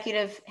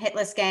 consecutive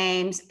hitless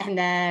games, and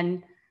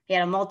then he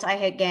had a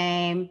multi-hit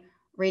game,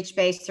 reached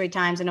base 3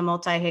 times in a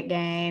multi-hit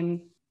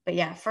game. But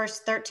yeah,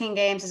 first 13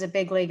 games as a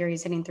big leaguer,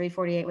 he's hitting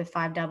 348 with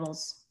 5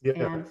 doubles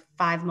and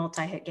 5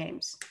 multi-hit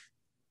games.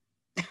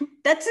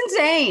 That's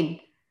insane.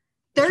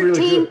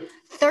 13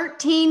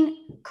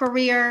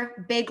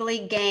 career big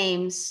league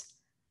games,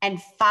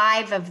 and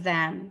 5 of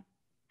them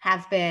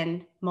have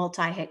been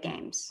multi-hit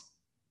games.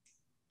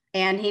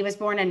 And he was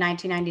born in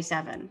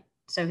 1997.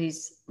 So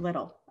he's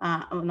little.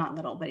 Not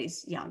little, but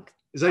he's young.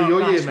 Is that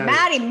your year,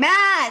 Matty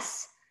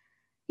Mass?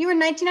 You were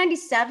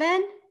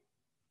 1997?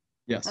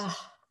 Yes. Oh,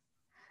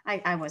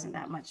 I wasn't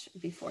that much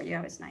before you.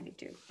 I was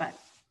 92. But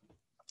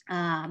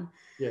yeah,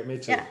 me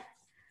too. Yeah.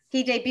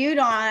 He debuted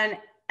on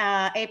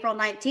April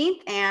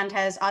 19th and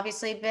has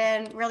obviously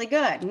been really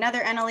good.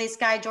 Another NL East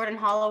guy, Jordan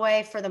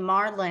Holloway for the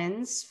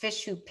Marlins.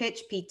 Fish who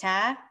pitch,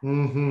 Pita.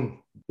 Mm-hmm.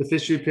 The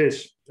fish who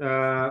pitch.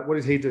 What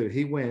did he do?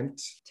 He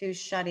went 2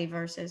 shutty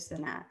versus the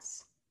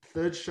Nats.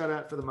 3rd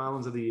shutout for the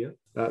Marlins of the year.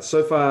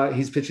 So far,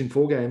 he's pitched in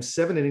 4 games,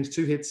 7 innings,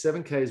 2 hits,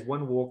 7 Ks,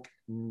 1 walk,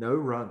 no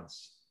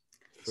runs.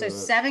 So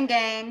 7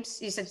 games.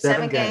 You said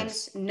 7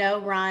 games, no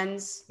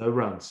runs. No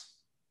runs.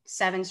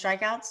 7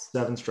 strikeouts?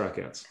 7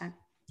 strikeouts. Okay.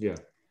 Yeah.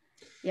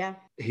 Yeah.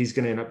 He's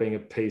going to end up being a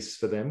piece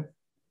for them.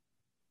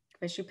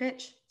 Fish who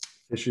pitch.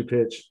 Fish who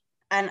pitch.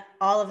 And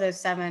all of those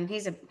 7,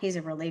 he's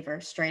a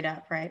reliever straight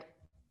up, right?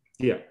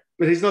 Yeah.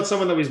 But he's not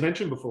someone that we've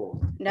mentioned before.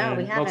 No,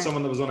 we haven't. Not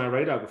someone that was on our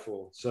radar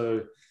before.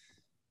 So,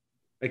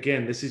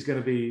 again, this is going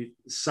to be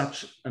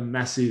such a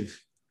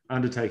massive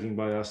undertaking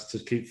by us to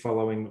keep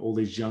following all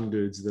these young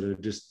dudes that are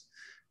just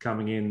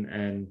coming in.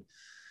 And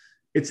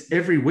it's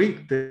every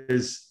week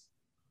there's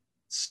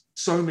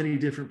so many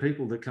different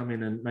people that come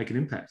in and make an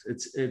impact.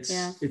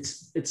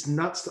 It's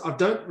nuts. I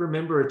don't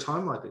remember a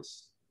time like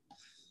this.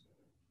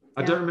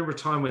 I don't remember a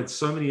time where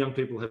so many young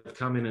people have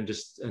come in and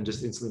just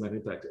instantly made an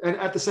impact. And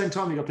at the same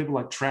time, you've got people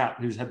like Trout,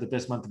 who's had the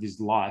best month of his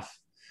life.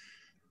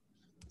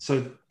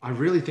 So I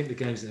really think the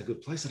game's in a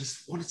good place. I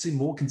just want to see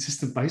more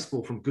consistent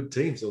baseball from good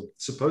teams or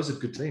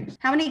supposed good teams.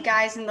 How many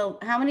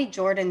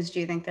Jordans do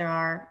you think there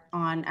are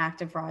on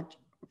active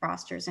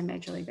rosters in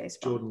Major League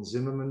Baseball? Jordan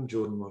Zimmerman,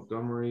 Jordan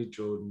Montgomery,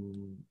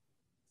 Jordan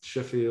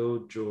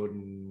Sheffield,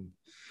 Jordan.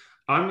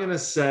 I'm going to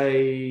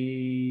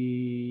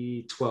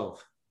say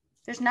 12.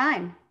 There's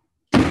 9.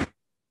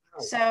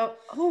 So,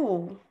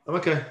 ooh. I'm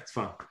okay. It's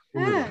fine.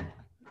 We'll Yeah.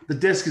 The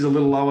desk is a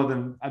little lower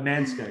than a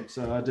Manscaped,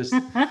 so I just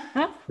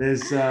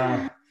there's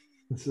a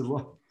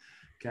lot.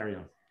 Carry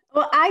on.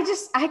 Well,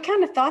 I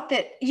kind of thought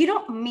that you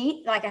don't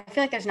meet, like, I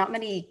feel like there's not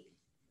many,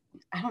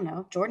 I don't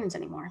know, Jordans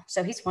anymore.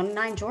 So he's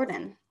 1-9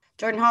 Jordan.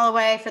 Jordan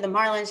Holloway for the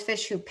Marlins,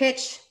 fish who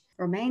pitch,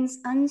 remains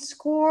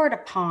unscored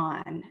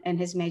upon in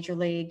his major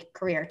league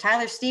career.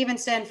 Tyler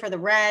Stevenson for the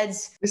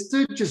Reds. This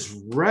dude just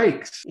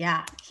rakes.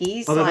 Yeah,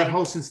 he's Although like, that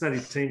whole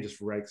Cincinnati team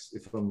just rakes,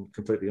 if I'm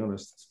completely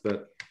honest.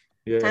 But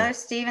yeah. Tyler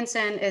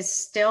Stevenson is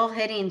still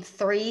hitting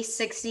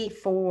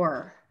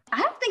 364.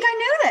 I don't think I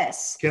knew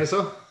this.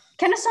 Kennesaw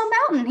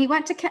Mountain. He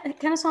went to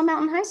Kennesaw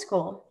Mountain High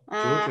School.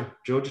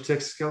 Georgia,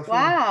 Texas,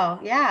 California. Wow.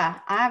 Yeah.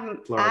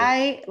 Florida.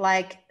 I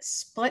like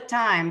split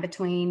time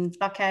between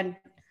Buckhead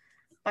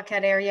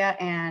area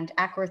and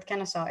Ackworth,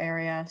 Kennesaw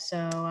area.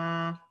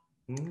 So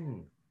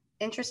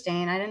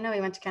interesting. I didn't know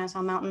he went to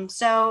Kennesaw Mountain.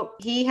 So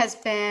he has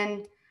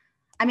been,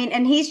 I mean,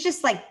 and he's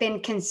just like been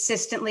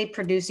consistently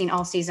producing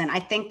all season. I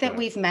think that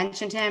we've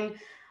mentioned him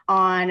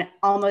on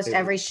almost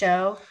every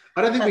show.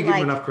 I don't think we give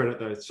him enough credit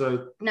though.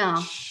 So no,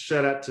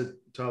 shout out to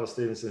Tyler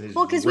Stevenson.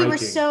 Well, because we were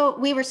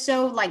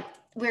so like,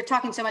 we were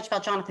talking so much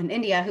about Jonathan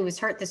India, who was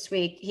hurt this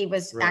week. He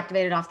was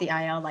activated off the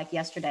IL like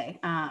yesterday.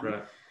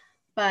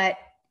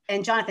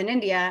 And Jonathan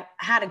India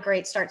had a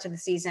great start to the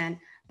season,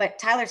 but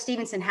Tyler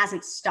Stevenson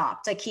hasn't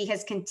stopped. Like he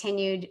has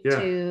continued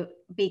to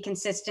be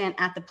consistent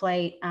at the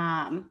plate.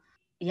 I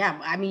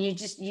mean,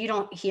 you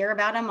don't hear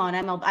about him on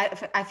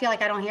MLB. I feel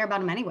like I don't hear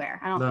about him anywhere.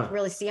 I don't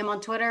really see him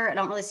on Twitter. I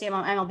don't really see him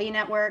on MLB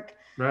Network.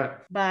 Right.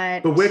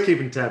 But we're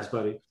keeping tabs,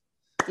 buddy.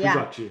 Yeah.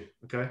 We got you.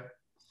 Okay.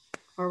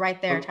 We're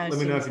right there. Let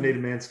me know if you need a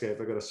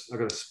Manscaped. I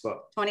got a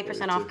spot.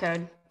 20% off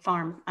code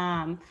farm.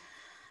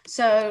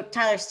 So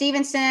Tyler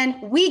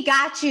Stevenson, we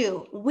got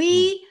you.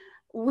 We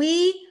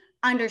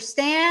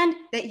understand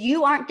that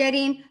you aren't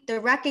getting the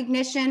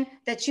recognition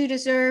that you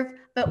deserve,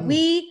 but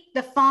we,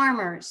 the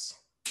farmers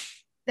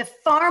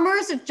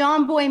of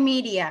John Boy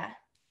Media,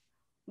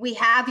 we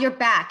have your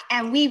back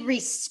and we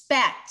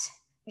respect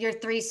your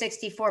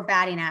 364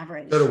 batting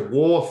average. Go to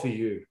war for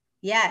you.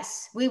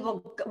 Yes, we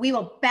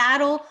will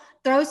battle,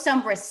 throw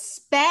some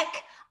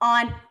respect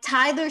on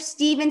Tyler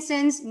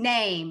Stevenson's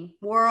name,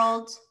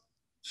 world.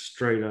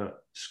 Straight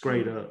up.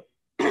 Feel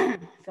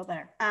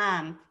better.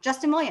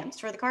 Justin Williams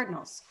for the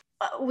Cardinals.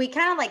 We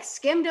kind of like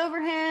skimmed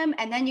over him,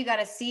 and then you got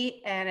a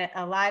seat and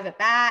a live at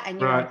bat, and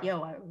you're like,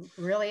 yo, I'm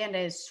really into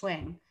his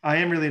swing. I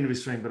am really into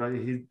his swing, but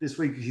this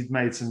week he's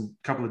made some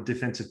couple of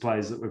defensive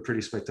plays that were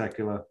pretty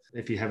spectacular.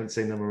 If you haven't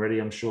seen them already,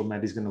 I'm sure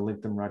Maddie's going to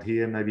link them right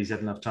here. Maybe he's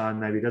had enough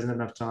time. Maybe he doesn't have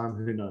enough time.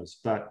 Who knows?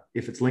 But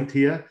if it's linked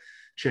here,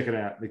 check it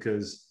out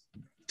because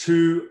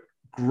 2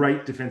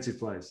 great defensive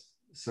plays.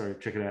 So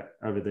check it out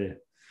over there.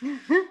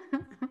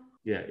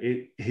 Yeah,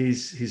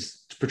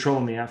 he's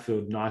patrolling the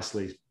outfield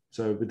nicely.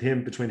 So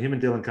between him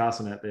and Dylan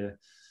Carson out there,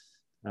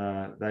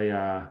 they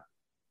are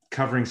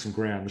covering some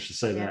ground. Let's just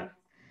say that.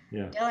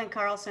 Yeah. Dylan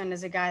Carlson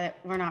is a guy that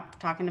we're not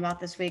talking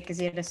about this week because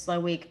he had a slow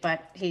week,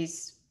 but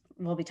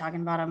we'll be talking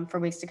about him for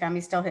weeks to come.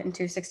 He's still hitting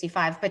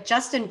 265. But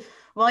Justin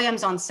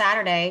Williams on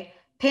Saturday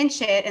pinch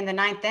hit in the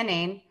 9th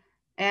inning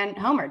and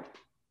homered.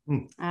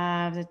 It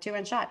was a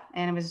 2-run shot,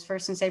 and it was his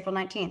first since April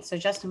 19th. So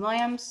Justin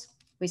Williams,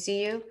 we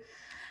see you.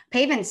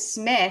 Pavin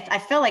Smith, I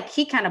feel like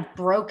he kind of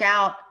broke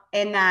out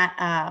in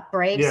that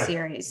Braves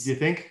series. You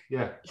think?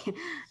 Yeah.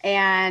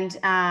 And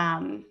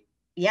I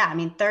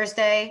mean,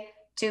 Thursday,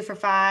 2 for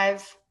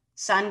 5,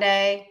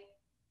 Sunday,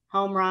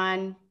 home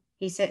run.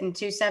 He's hitting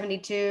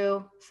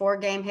 272,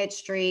 4-game hit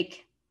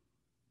streak.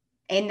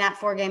 In that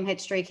 4-game hit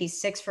streak, he's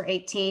 6 for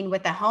 18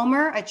 with a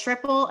homer, a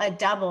triple, a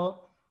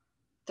double,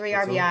 3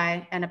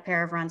 RBI, and a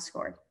pair of runs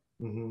scored.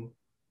 Mm-hmm.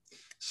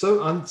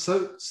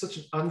 Such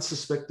an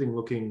unsuspecting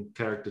looking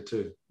character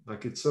too.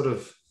 Like it's sort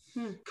of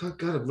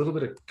got a little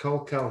bit of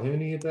Cole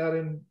Calhoun about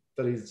him,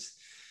 but he's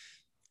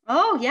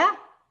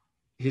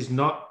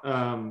not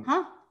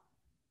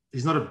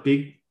he's not a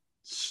big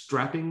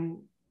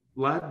strapping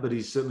lad, but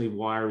he's certainly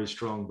wiry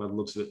strong by the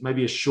looks of it.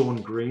 Maybe a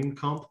Sean Green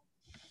comp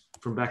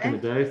from back in the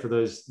day for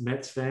those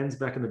Mets fans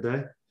back in the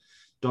day,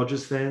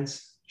 Dodgers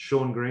fans.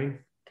 Sean Green.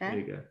 There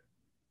you go.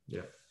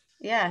 Yeah.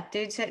 Yeah,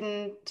 dude's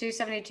hitting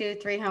 272,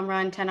 3 home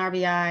run, 10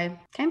 RBI.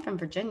 Came from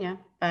Virginia,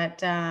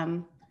 but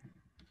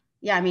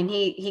I mean,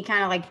 he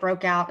kind of like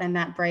broke out in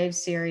that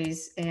Braves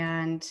series,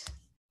 and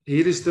he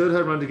hit his 3rd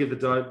home run to get the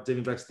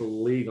Diamondbacks to the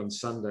league on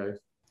Sunday.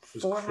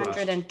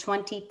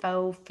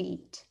 424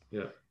 feet.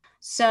 Yeah.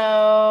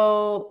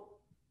 So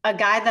a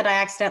guy that I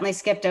accidentally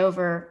skipped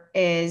over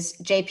is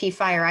JP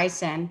Fire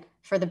Ison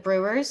for the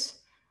Brewers,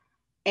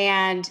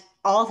 and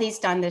all he's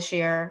done this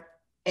year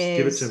is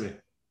give it to me.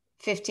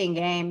 15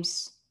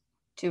 games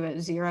to a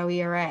 0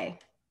 ERA.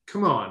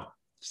 Come on.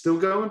 Still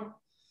going?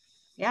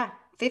 Yeah,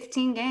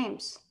 15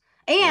 games.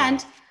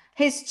 And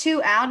his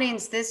 2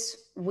 outings this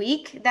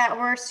week that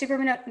were super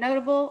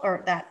notable,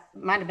 or that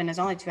might have been his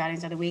only 2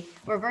 outings of the week,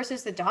 were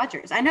versus the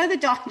Dodgers. I know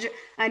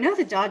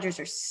the Dodgers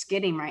are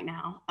skidding right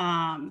now,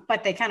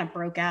 but they kind of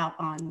broke out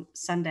on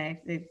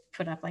Sunday. They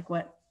put up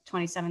 12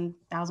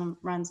 27,000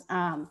 runs.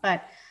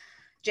 But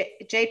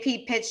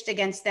JP pitched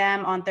against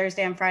them on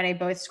Thursday and Friday,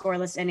 both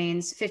scoreless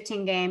innings,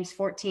 15 games,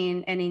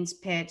 14 innings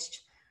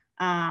pitched,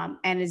 and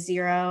a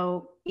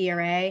 0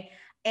 ERA.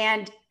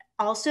 And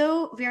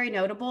also very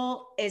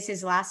notable is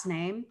his last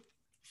name,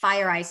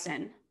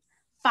 Feyereisen.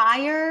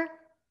 Fire,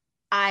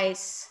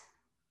 ice,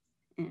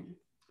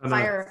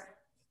 fire.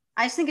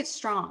 I just think it's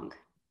strong.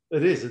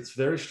 It is. It's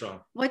very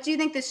strong. What do you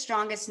think the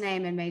strongest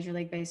name in Major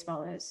League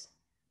Baseball is?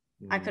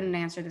 I couldn't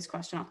answer this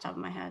question off the top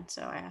of my head,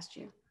 so I asked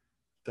you.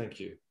 Thank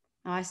you.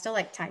 Oh, I still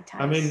like Ty.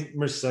 I mean,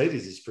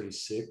 Mercedes is pretty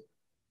sick.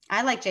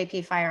 I like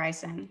JP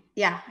Feyereisen.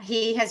 Yeah,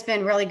 he has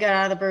been really good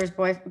out of the Brewers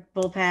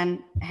bullpen.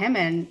 Him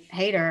and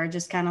Hader are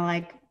just kind of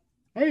like,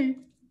 hey,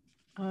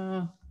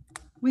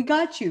 we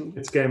got you.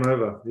 It's game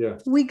over. Yeah.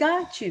 We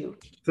got you.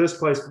 First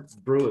place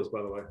Brewers,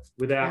 by the way,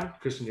 without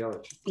Christian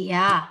Yelich.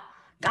 Yeah.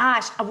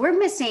 Gosh, we're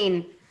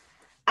missing.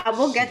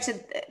 We'll get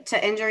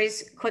to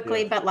injuries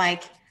quickly, but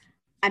like,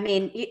 I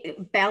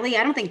mean, Belly,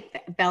 I don't think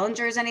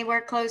Bellinger is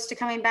anywhere close to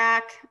coming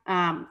back.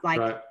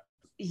 Right.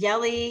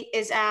 Yelly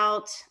is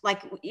out.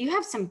 Like, you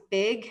have some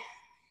big,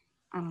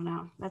 I don't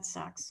know. That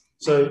sucks.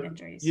 So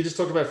you just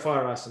talked about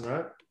Feyereisen,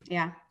 right?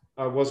 Yeah.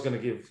 I was going to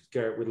give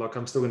Garrett Whitlock.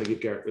 I'm still going to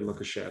give Garrett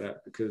Whitlock a shout out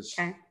because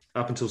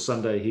up until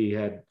Sunday, he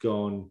had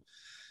gone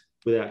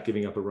without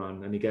giving up a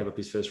run, and he gave up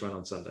his first run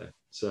on Sunday.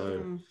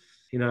 So,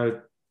 you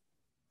know,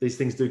 these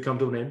things do come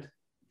to an end.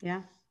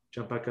 Yeah.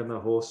 Jump back on the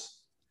horse.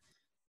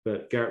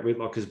 But Garrett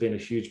Whitlock has been a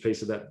huge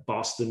piece of that.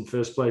 Boston,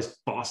 first place,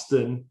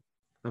 Boston.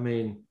 I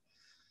mean,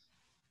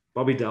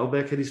 Bobby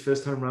Dalbec had his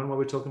first home run while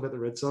we're talking about the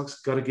Red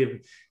Sox. Got to give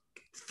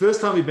 –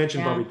 first time we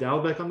mentioned Bobby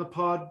Dalbec on the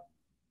pod.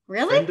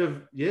 Really?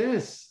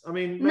 Yes. I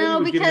mean,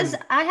 no, because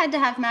I had to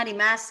have Matty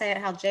Mass say it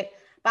how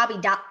Bobby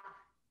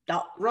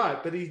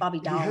right, but he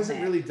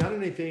hasn't really done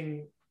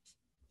anything.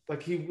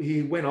 Like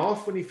he went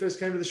off when he first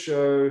came to the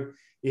show.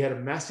 He had a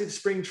massive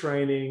spring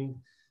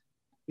training.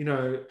 You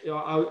know,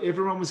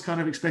 everyone was kind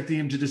of expecting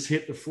him to just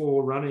hit the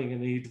floor running,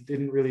 and he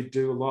didn't really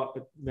do a lot.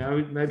 But now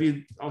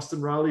maybe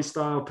Austin Riley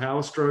style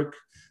power stroke.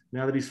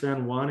 Now that he's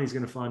found one, he's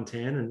going to find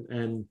 10,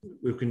 and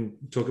we can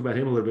talk about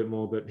him a little bit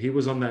more. But he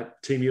was on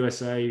that Team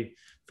USA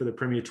for the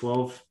Premier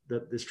 12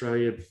 that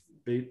Australia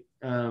beat.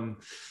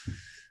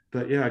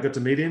 But yeah, I got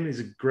to meet him. He's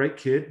a great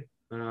kid,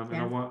 and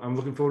I'm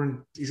looking forward.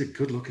 And he's a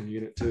good-looking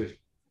unit too.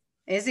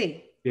 Is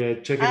he? Yeah,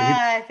 check it.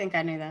 I think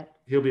I knew that.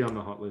 He'll be on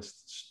the hot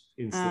list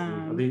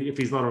instantly. I mean, if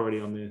he's not already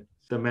on there,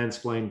 the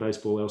Mansplain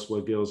Baseball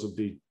Elsewhere girls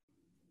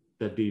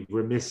they'd be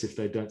remiss if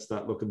they don't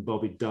start looking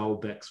Bobby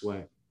Dalbec's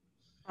way.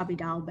 Bobby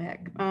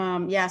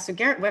Dalbec. So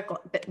Garrett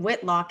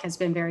Whitlock has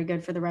been very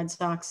good for the Red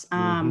Sox.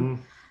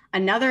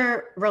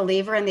 Another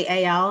reliever in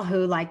the AL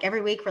who, like,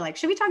 every week we're like,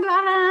 should we talk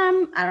about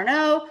him? I don't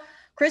know.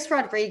 Chris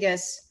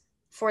Rodriguez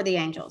for the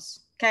Angels.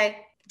 Okay.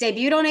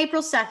 Debuted on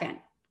April 2nd.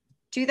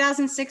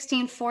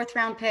 2016 fourth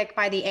round pick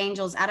by the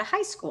Angels out of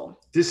high school.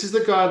 This is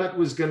the guy that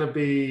was going to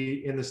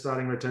be in the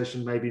starting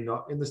rotation, maybe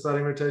not in the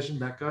starting rotation,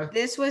 that guy?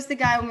 This was the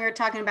guy when we were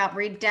talking about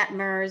Reed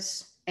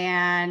Detmers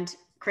and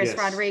Chris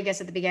Rodriguez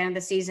at the beginning of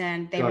the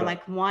season. They were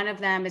like, one of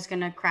them is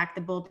going to crack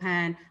the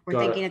bullpen. We're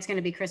thinking it's going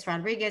to be Chris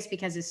Rodriguez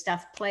because his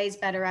stuff plays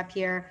better up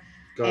here.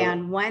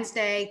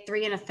 Wednesday,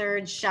 3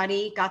 1/3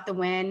 shutty, got the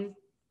win.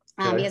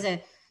 He has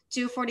a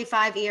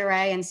 2.45 ERA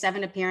and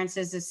 7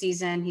 appearances this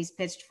season. He's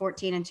pitched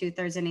 14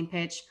 2/3 inning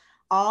pitch.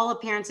 All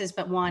appearances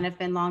but one have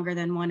been longer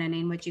than 1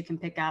 inning, which you can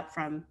pick up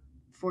from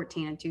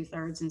 14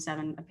 2/3 and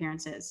 7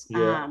 appearances.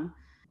 Yeah.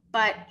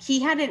 But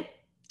he hadn't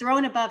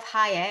thrown above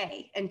high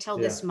A until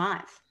this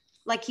month.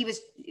 Like, he was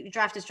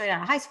drafted straight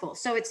out of high school.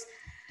 So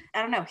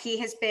I don't know. He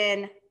has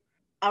been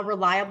a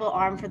reliable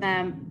arm for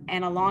them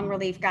and a long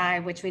relief guy,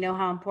 which we know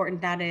how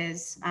important that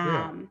is.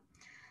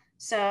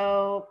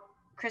 So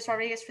Chris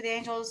Rodriguez for the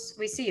Angels,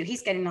 we see you.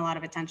 He's getting a lot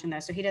of attention, though,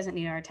 so he doesn't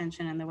need our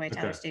attention in the way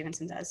Tyler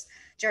Stevenson does.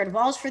 Jared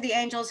Walsh for the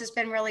Angels has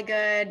been really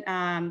good.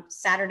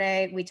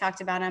 Saturday, we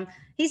talked about him.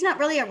 He's not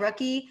really a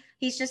rookie.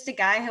 He's just a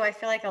guy who I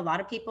feel like a lot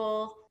of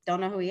people don't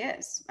know who he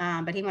is.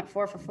 But he went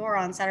 4 for 4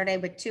 on Saturday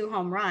with 2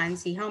 home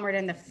runs. He homered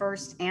in the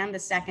first and the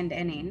second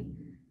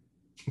inning.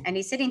 And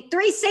he's hitting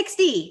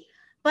 360.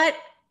 But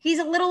he's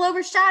a little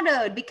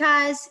overshadowed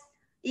because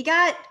you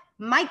got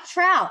Mike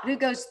Trout, who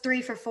goes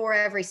 3 for 4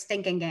 every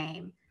stinking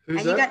game.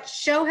 You got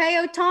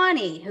Shohei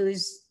Ohtani,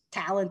 who's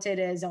talented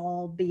as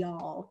all be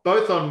all.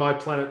 Both on My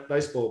Planet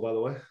Baseball, by the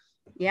way.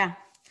 Yeah.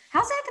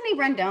 How's Anthony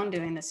Rendon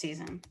doing this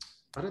season?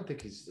 I don't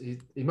think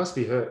he must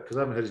be hurt because I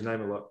haven't heard his name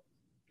a lot.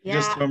 Yeah.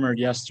 Just homered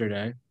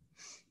yesterday.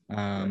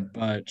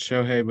 But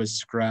Shohei was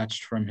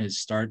scratched from his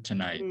start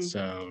tonight.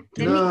 So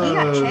he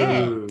got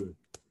hit.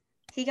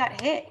 He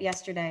got hit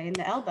yesterday in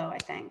the elbow, I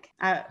think.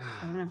 I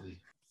don't know.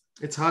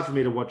 It's hard for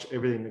me to watch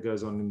everything that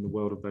goes on in the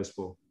world of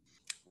baseball.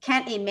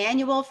 Kent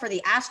Emanuel for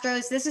the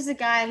Astros. This is a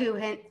guy who,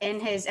 in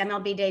his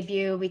MLB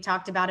debut, we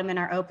talked about him in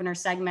our opener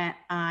segment,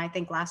 I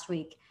think last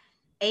week,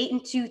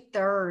 8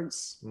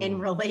 2/3 in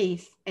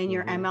relief in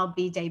your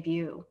MLB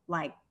debut.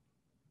 Like,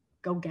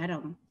 go get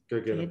him. Go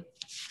get him.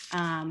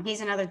 He's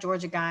another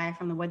Georgia guy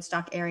from the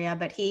Woodstock area,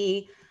 but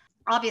he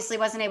obviously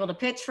wasn't able to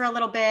pitch for a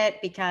little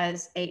bit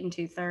because 8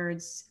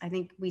 2/3. I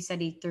think we said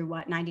he threw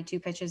 92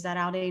 pitches that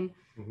outing.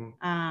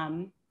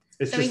 Mm-hmm.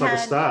 It's so just like a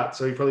start.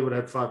 So he probably would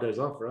have had 5 days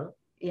off, right?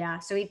 Yeah.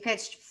 So he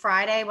pitched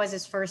Friday was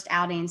his first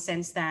outing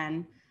since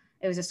then.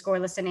 It was a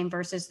scoreless inning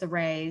versus the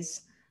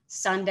Rays.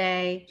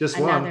 Sunday, just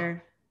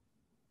one.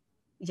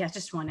 Yeah,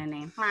 just one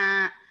inning.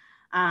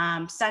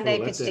 Sunday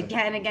pitched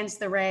again against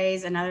the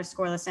Rays, another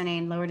scoreless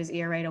inning, lowered his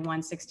ERA to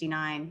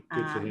 169.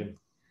 Good for him.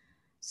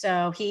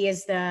 So he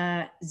is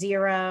the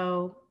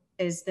 0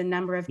 is the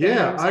number of games.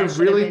 Yeah, I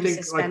really think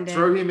suspended. Like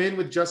throw him in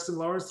with Justin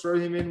Lawrence, throw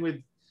him in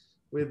with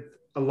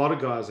a lot of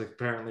guys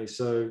apparently.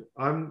 So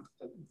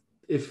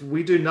if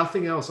we do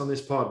nothing else on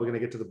this pod, we're going to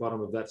get to the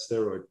bottom of that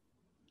steroid.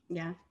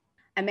 Yeah.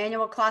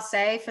 Emmanuel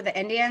Clase for the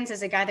Indians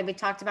is a guy that we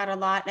talked about a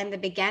lot in the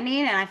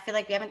beginning, and I feel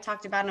like we haven't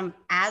talked about him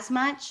as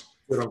much.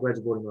 Good, I'm glad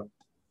you brought him up.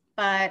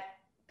 But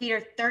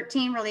Peter,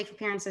 13 relief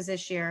appearances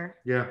this year.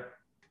 Yeah.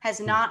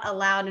 Has not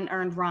allowed an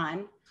earned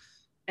run.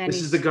 And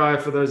this is the guy,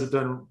 for those that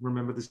don't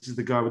remember, this is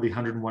the guy with the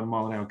 101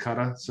 mile an hour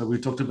cutter. So we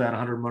talked about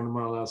 101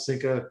 mile an hour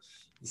sinker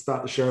to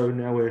start the show.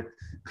 Now we're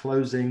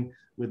closing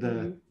with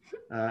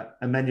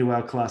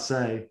Emmanuel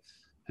Clase,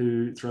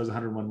 who throws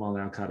 101 mile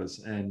an hour cutters.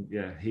 And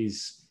yeah,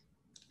 he's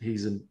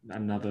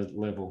another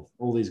level.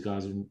 All these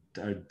guys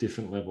are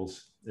different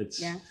levels.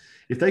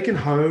 If they can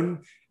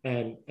hone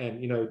and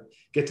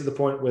get to the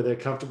point where they're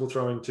comfortable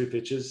throwing 2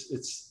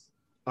 pitches,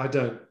 I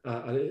don't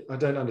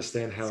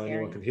understand how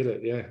anyone can hit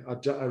it. Yeah,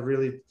 I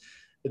really,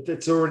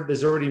 there's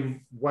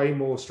already way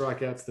more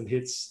strikeouts than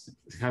hits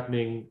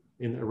happening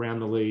around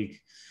the league.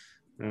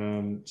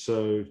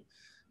 So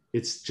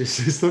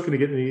it's not going to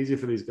get any easier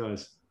for these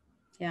guys.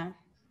 Yeah.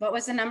 What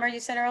was the number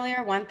you said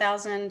earlier?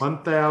 1,000?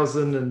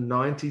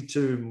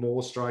 1,092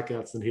 more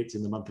strikeouts than hits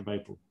in the month of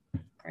April.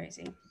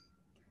 Crazy.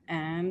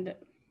 And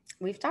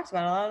we've talked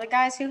about a lot of the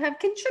guys who have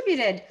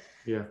contributed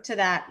to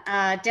that.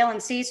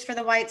 Dylan Cease for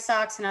the White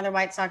Sox, another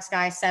White Sox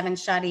guy, 7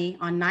 shutty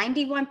on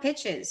 91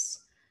 pitches.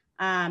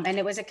 And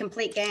it was a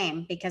complete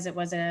game because it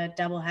was a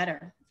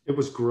doubleheader. It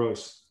was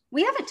gross.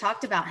 We haven't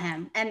talked about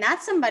him. And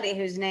that's somebody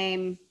whose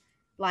name,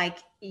 like,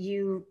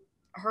 you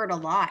heard a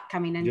lot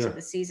coming into the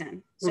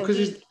season. Well,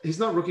 because he's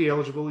not rookie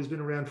eligible. He's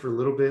been around for a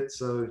little bit.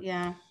 So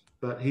yeah,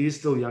 but he is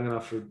still young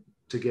enough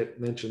to get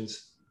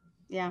mentions.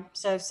 Yeah.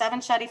 So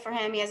 7 shutty for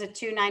him. He has a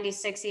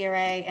 2.96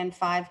 ERA in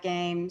 5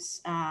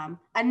 games.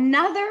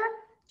 Another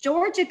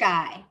Georgia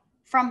guy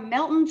from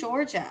Milton,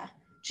 Georgia.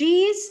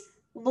 Geez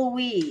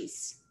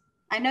Louise.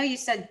 I know you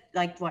said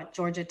like what,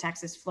 Georgia,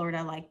 Texas,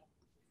 Florida, like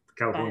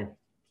California.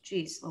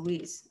 Geez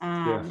Louise.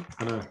 Yeah,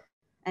 I know.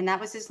 And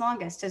that was his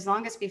longest. His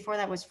longest before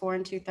that was 4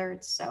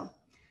 2/3. So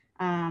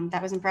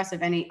that was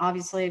impressive. And it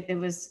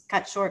was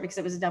cut short because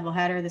it was a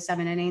doubleheader, the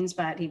 7 innings,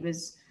 but he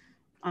was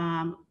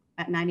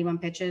at 91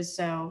 pitches.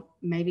 So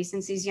maybe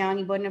since he's young,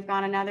 he wouldn't have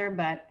gone another,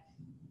 but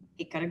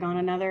he could have gone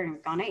another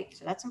and gone 8.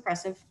 So that's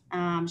impressive.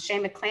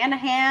 Shane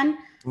McClanahan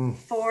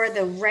for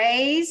the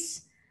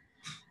Rays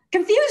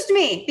confused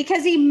me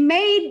because he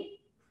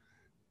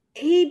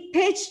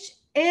pitched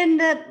in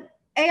the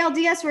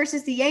ALDS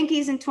versus the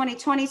Yankees in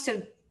 2020.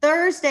 So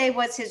Thursday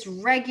was his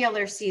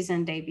regular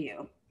season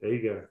debut. There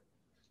you go.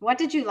 What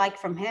did you like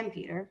from him,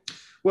 Peter?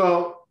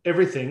 Well,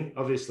 everything,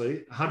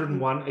 obviously.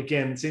 101,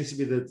 again, seems to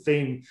be the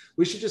theme.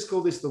 We should just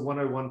call this the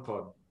 101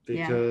 pod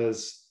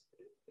because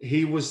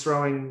he was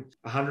throwing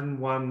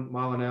 101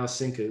 mile an hour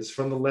sinkers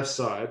from the left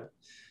side.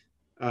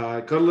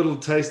 Got a little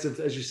taste of,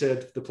 as you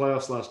said, the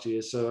playoffs last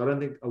year. So I don't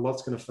think a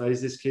lot's going to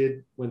phase this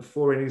kid. When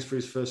 4 innings for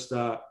his first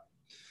start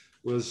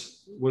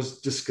was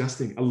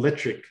disgusting.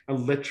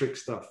 Electric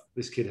stuff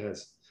this kid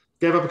has.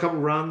 Gave up a couple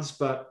runs,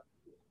 but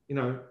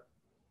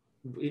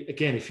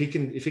again, if he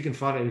can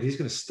find it, if he's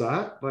going to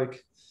start,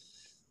 like,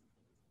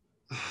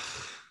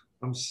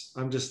 I'm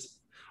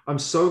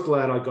so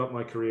glad I got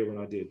my career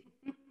when I did.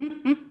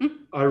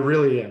 I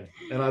really am.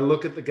 And I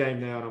look at the game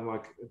now and I'm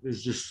like,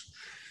 it's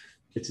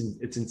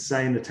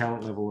insane, the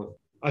talent level.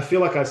 I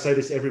feel like I say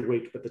this every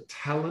week, but the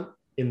talent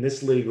in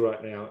this league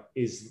right now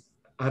is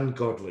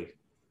ungodly.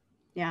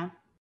 Yeah.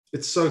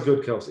 It's so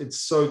good, Kels. It's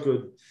so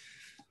good.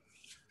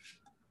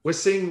 We're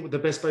seeing the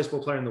best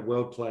baseball player in the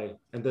world play,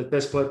 and the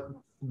best player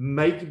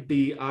may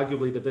be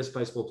arguably the best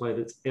baseball player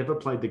that's ever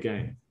played the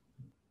game,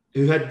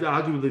 who had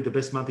arguably the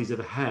best month he's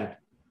ever had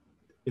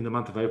in the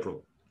month of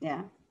April.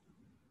 Yeah.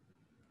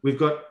 We've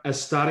got a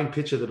starting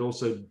pitcher that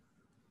also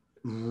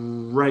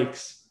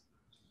rakes,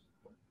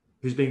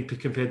 who's being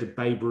compared to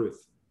Babe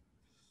Ruth.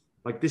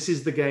 Like, this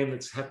is the game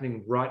that's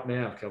happening right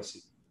now,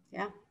 Kelsey.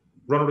 Yeah.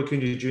 Ronald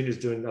Acuna Jr. is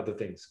doing other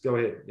things. Go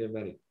ahead. Yeah,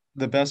 Matty.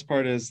 The best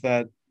part is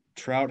that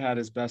Trout had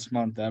his best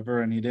month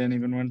ever, and he didn't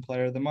even win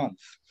Player of the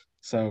Month.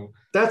 So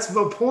that's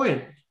the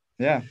point.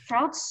 Yeah.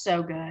 Trout's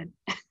so good.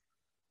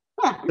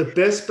 The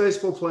best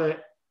baseball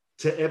player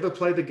to ever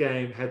play the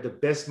game had the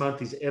best month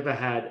he's ever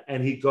had,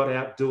 and he got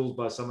out-dueled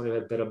by someone who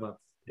had a better month.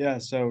 Yeah,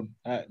 so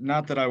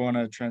not that I want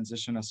to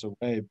transition us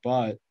away,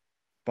 but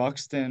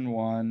Buxton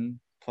won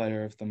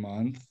Player of the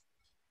Month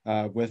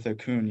with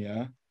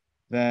Acuna.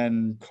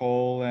 Then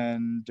Cole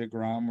and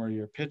DeGrom were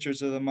your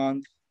pitchers of the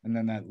month. And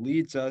then that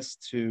leads us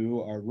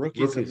to our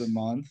rookies of the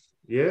month.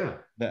 Yeah.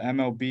 The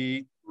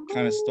MLB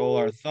kind of stole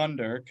our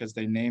thunder because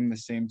they named the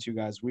same two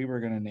guys we were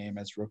going to name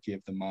as rookie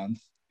of the month.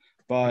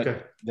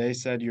 But they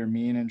said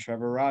Yermin and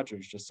Trevor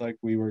Rogers, just like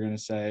we were going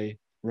to say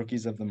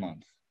rookies of the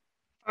month.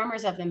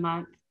 Farmers of the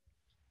month.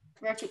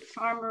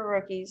 Farmer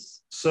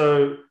rookies.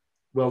 So,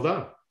 well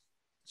done.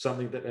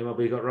 Something that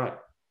MLB got right.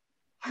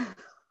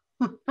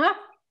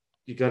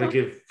 You got to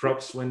give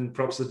props when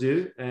props are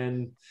due,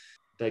 and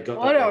they got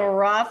what that a right.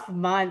 rough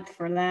month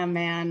for them,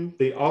 man.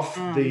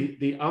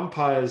 The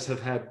umpires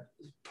have had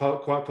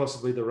quite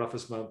possibly the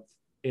roughest month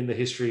in the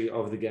history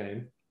of the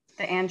game.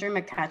 The Andrew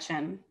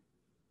McCutchen,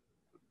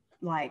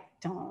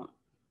 don't.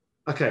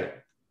 Okay,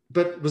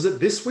 but was it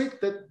this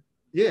week that?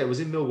 Yeah, it was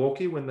in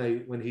Milwaukee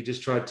when he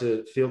just tried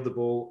to field the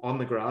ball on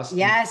the grass.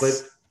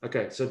 Yes.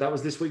 Okay, so that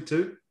was this week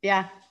too.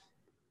 Yeah.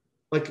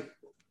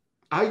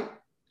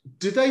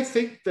 Do they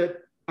think that?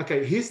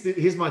 Okay,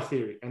 here's my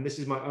theory, and this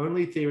is my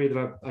only theory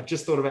that I've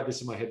just thought about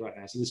this in my head right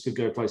now. So this could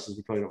go places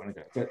we probably don't want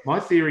to go. But my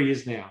theory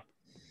is now,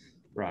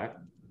 right?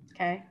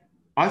 Okay.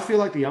 I feel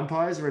like the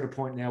umpires are at a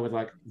point now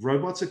where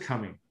robots are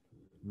coming.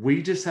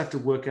 We just have to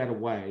work out a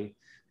way,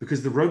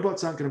 because the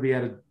robots aren't going to be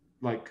able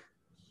to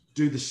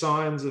do the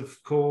signs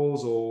of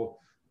calls,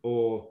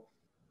 or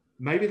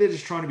maybe they're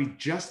just trying to be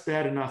just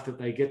bad enough that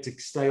they get to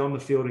stay on the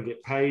field and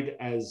get paid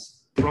as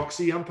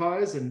proxy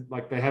umpires, and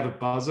they have a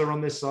buzzer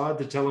on their side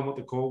to tell them what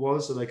the call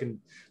was so they can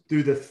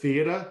do the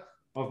theater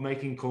of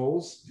making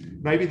calls.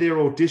 Maybe they're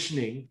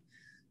auditioning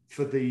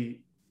for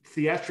the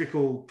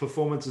theatrical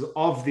performances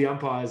of the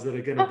umpires that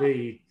are going to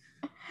be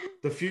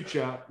the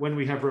future when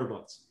we have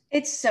robots.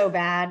 It's so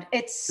bad.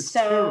 It's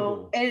so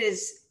terrible. It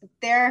is.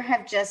 There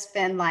have just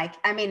been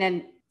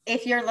and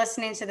if you're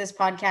listening to this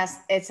podcast,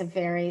 it's a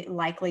very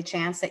likely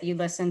chance that you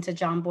listen to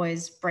John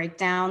Boy's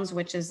breakdowns,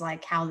 which is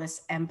how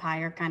this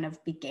empire kind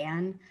of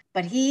began.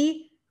 But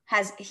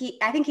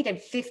I think he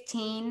did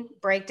 15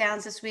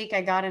 breakdowns this week.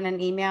 I got in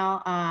an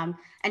email, and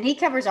he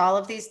covers all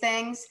of these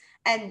things.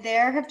 And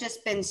there have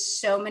just been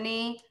so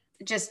many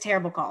just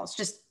terrible calls,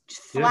 just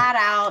flat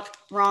out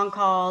wrong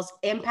calls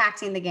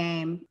impacting the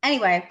game.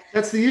 Anyway.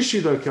 That's the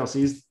issue though,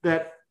 Kelsey, is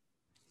that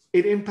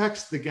it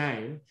impacts the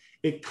game.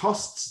 It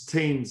costs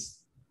teams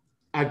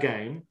a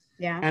game,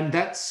 and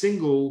that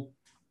single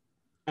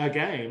a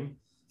game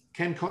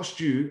can cost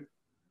you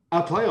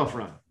a playoff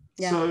run.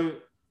 So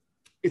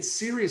it's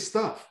serious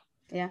stuff.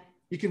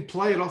 You can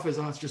play it off as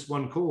it's just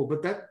one call,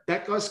 but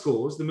that guy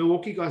scores. The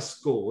Milwaukee guy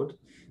scored,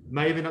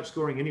 may have ended up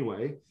scoring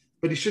anyway,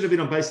 but he should have been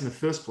on base in the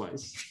first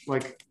place.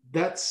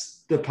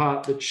 That's the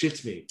part that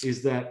shits me,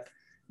 is that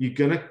you're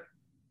going to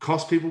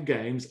cost people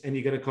games, and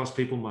you're going to cost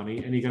people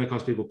money, and you're going to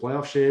cost people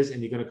playoff shares,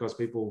 and you're going to cost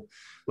people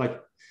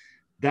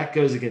that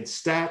goes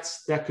against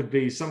stats. That could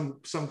be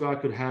some guy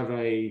could have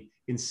a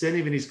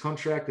incentive in his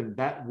contract, and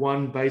that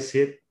one base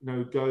hit,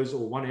 goes,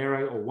 or one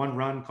error or one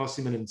run costs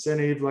him an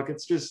incentive.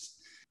 It's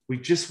just, we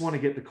just want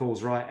to get the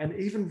calls right. And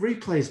even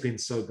replay's been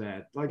so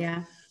bad.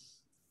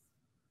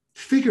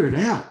 Figure it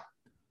out.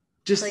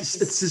 Just,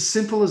 it's as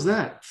simple as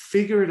that.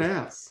 Figure it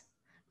out.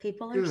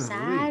 People are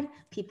sad.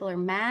 People are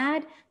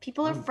mad.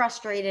 People are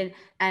frustrated.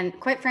 And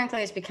quite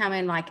frankly, it's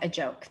becoming a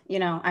joke.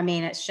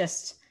 It's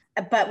just,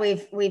 but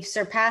we've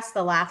surpassed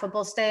the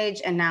laughable stage,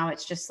 and now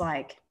it's just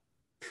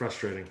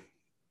frustrating.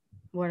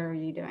 What are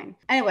you doing?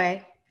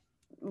 Anyway,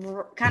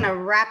 kind of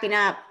wrapping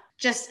up,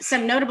 just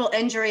some notable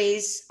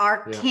injuries.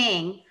 Our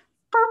king.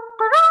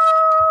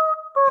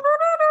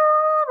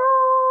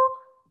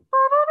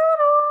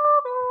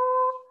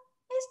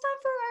 It's time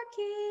for our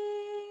king.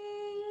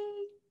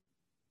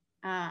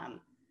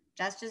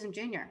 Josh Chisholm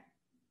Jr.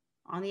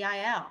 on the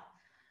IL.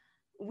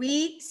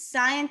 We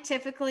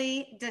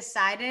scientifically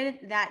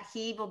decided that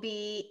he will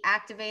be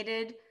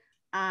activated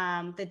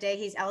the day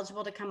he's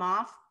eligible to come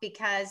off,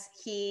 because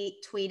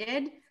he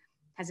tweeted,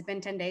 "Has it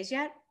been 10 days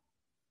yet?"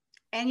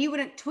 And you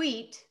wouldn't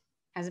tweet,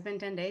 "Has it been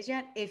 10 days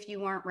yet?" if you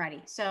weren't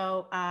ready.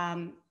 So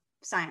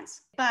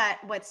science. But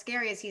what's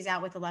scary is he's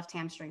out with a left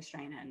hamstring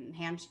strain, and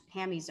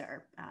hammies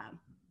are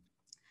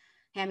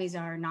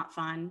not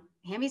fun.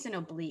 Hammies and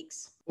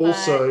obliques.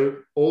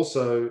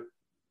 Also,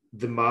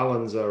 the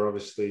Marlins are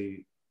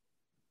obviously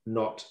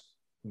not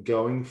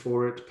going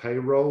for it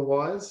payroll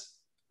wise.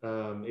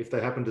 If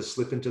they happen to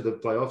slip into the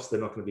playoffs, they're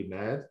not going to be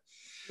mad.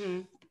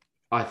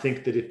 I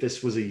think that if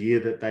this was a year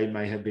that they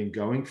may have been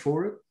going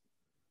for it,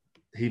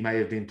 he may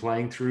have been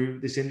playing through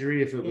this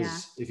injury if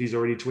he's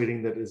already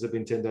tweeting that has it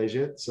been 10 days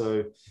yet.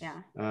 So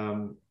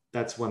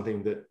that's one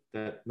thing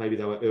that maybe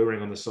they were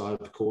erring on the side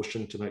of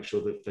caution to make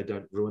sure that they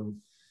don't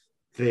ruin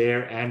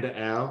their and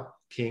our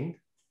king.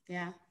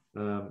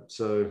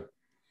 So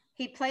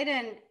he played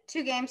in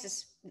 2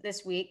 games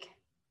this week.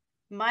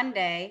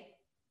 Monday,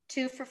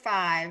 2 for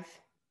 5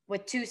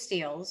 with 2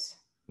 steals,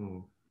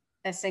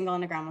 a single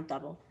and a ground rule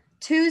double.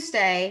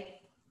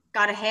 Tuesday,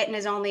 got a hit in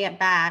his only at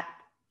bat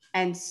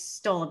and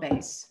stole a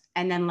base,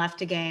 and then left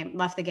the game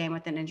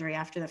with an injury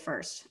after the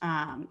first.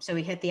 So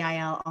he hit the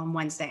IL on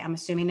Wednesday. I'm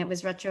assuming it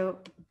was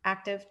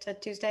retroactive to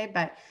Tuesday,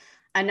 but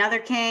Another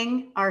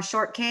king, our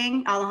short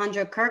king,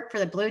 Alejandro Kirk for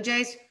the Blue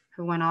Jays,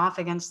 who went off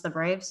against the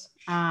Braves.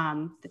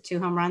 The 2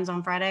 home runs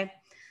on Friday.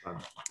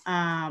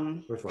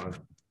 We're fine.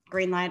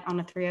 Green light on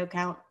a 3-0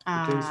 count.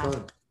 The king's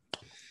fine.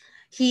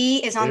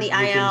 He is on the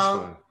Everything's IL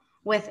fine.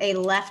 with a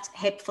left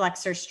hip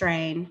flexor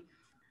strain.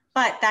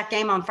 But that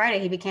game on Friday,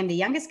 he became the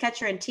youngest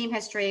catcher in team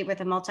history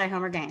with a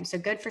multi-homer game. So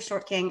good for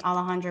short king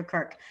Alejandro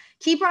Kirk.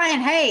 Key Brian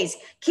Hayes.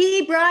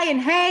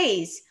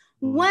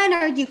 When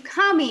are you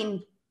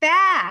coming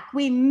back?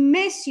 We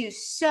miss you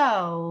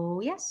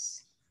so.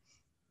 Yes.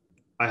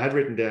 I had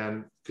written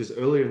down, because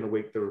earlier in the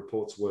week, the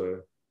reports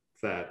were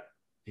that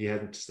he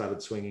hadn't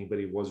started swinging, but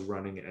he was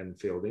running and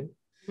fielding.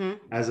 Mm-hmm.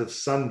 As of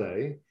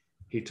Sunday,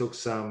 he took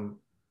some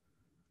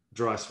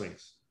dry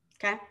swings.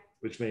 Okay.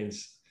 Which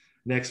means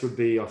next would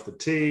be off the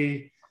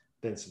tee,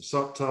 then some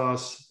soft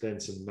toss, then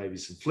maybe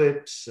some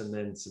flips, and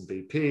then some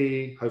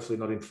BP, hopefully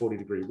not in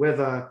 40-degree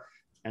weather,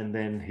 and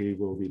then he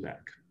will be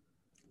back.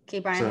 Key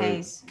Brian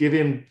Hayes. Give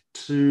him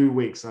 2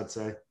 weeks, I'd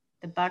say.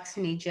 The Bucks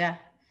need you.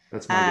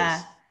 That's my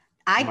guess.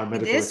 My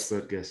medical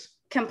expert guess.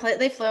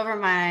 Completely flew over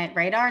my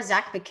radar.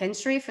 Zach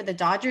McKinstry for the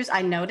Dodgers.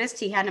 I noticed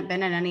he hadn't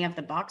been in any of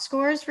the box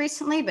scores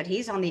recently, but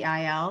he's on the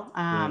IL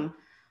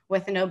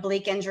with an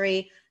oblique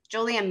injury.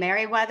 Julian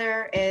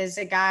Merriweather is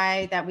a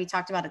guy that we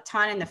talked about a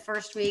ton in the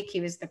first week.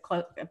 He was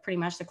pretty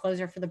much the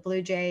closer for the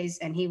Blue Jays,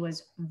 and he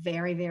was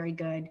very, very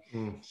good.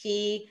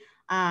 He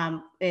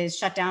is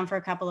shut down for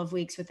a couple of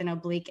weeks with an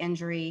oblique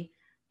injury.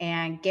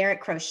 And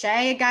Garrett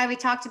Crochet, a guy we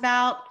talked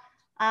about,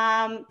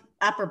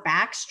 upper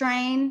back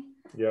strain.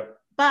 Yeah.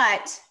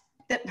 But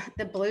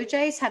the Blue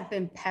Jays have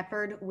been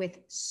peppered with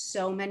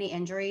so many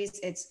injuries.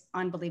 It's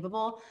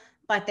unbelievable.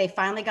 But they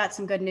finally got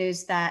some good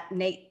news that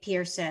Nate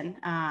Pearson,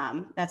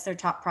 that's their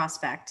top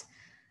prospect,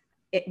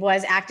 it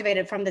was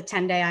activated from the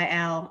 10-day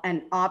IL,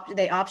 and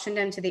they optioned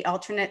him to the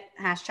alternate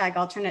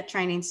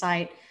training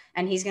site,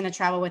 and he's going to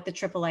travel with the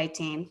AAA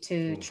team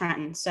to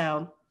Trenton.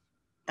 So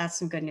that's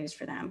some good news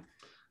for them.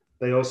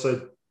 They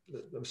also,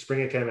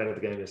 Springer came out of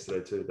the game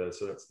yesterday too, though.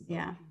 So that's,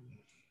 yeah.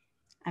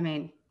 I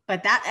mean,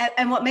 but that,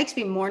 and what makes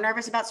me more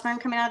nervous about Springer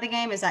coming out of the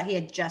game is that he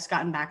had just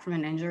gotten back from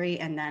an injury,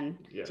 and then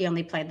he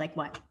only played like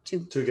two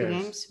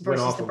games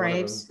versus the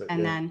Braves. Them,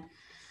 and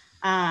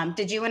then,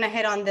 did you want to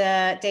hit on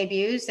the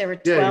debuts? There were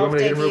 12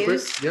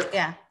 debuts. Yep.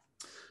 Yeah.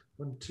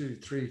 1, 2,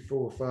 3,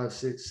 4, 5,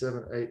 6,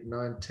 7, 8,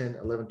 9, 10,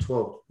 11,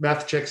 12.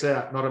 Math checks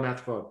out, not a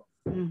math pod.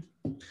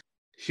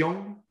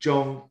 Hyun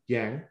Jong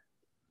Yang.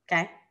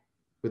 Okay.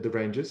 With the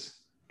Rangers.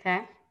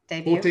 Okay.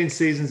 Debut. 14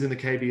 seasons in the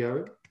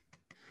KBO.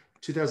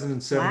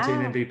 2017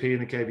 MVP in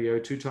the KBO,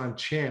 2-time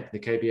champ in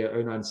the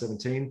KBO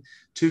 09-17,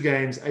 2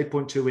 games,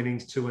 8.2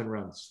 innings, 2 earned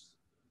runs.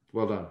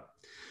 Well done.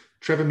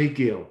 Trevor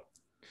McGill,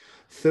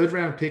 3rd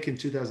round pick in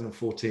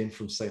 2014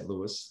 from St.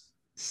 Louis,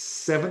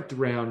 7th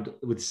round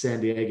with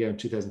San Diego in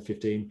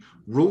 2015,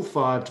 Rule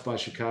 5 by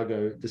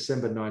Chicago,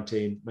 December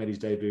 19, made his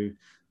debut,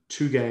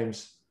 2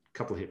 games,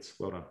 couple of hits.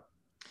 Well done.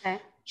 Okay.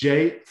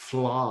 Jay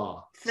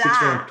Flah,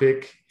 6th round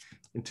pick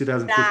in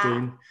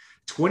 2015,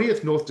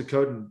 20th North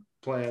Dakotan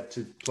player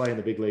to play in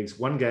the big leagues,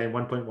 1 game,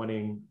 1.1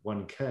 inning,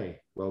 1K.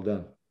 Well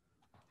done.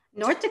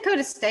 North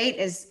Dakota State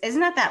isn't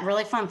that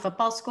really fun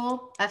football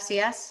school,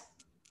 FCS?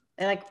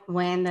 They like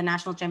win the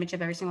national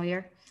championship every single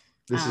year.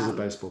 This is a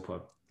baseball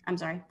pod. I'm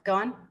sorry. Go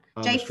on.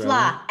 Jay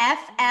Flah,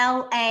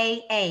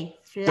 F-L-A-A.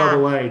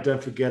 Double A,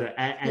 don't forget it.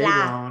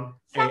 Aaron.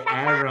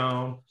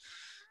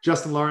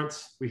 Justin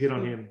Lawrence, we hit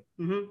on him.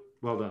 Mm-hmm.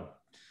 Well done.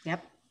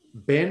 Yep.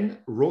 Ben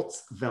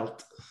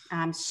Rothvelt.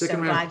 I'm so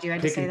glad you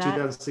had to say that. Pick in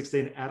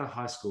 2016 out of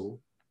high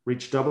school,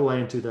 reached Double A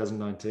in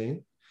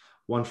 2019,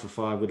 1 for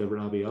 5 with an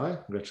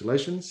RBI.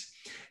 Congratulations.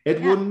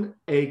 Edwin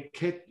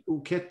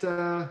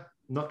Uketa,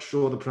 not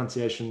sure the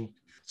pronunciation,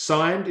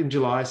 signed in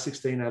July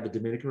 16 out of the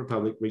Dominican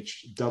Republic,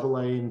 reached Double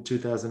A in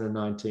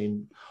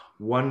 2019,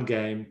 1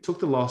 game, took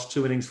the loss,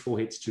 2 innings, 4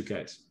 hits, 2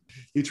 Ks.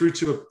 He threw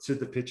to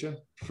the pitcher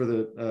for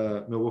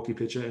the Milwaukee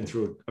pitcher and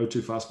threw an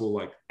 0-2 fastball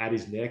like at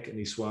his neck, and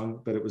he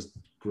swung, but it was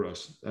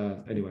gross.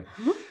 Anyway,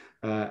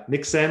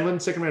 Nick Sandlin,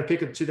 2nd round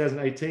pick of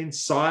 2018,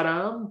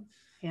 sidearm.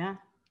 Yeah.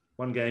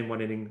 1 game,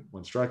 1 inning,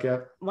 1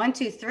 strikeout. 1,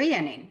 2, 3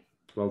 inning.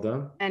 Well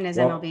done. And his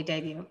MLB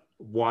debut.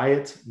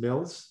 Wyatt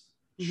Mills,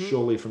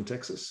 surely from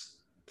Texas.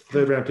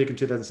 3rd round pick in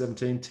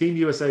 2017. Team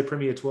USA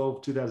Premier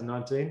 12,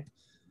 2019.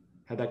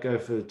 How'd that go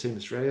for Team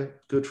Australia?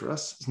 Good for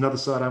us. It's another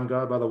sidearm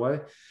guy, by the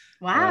way.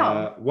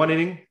 Wow. 1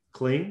 inning,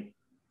 clean.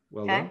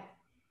 Well done.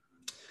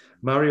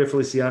 Mario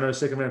Feliciano,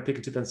 2nd round pick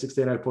in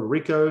 2016 out of Puerto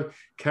Rico.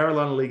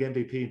 Carolina League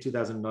MVP in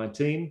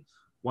 2019.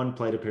 1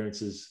 plate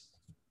appearances,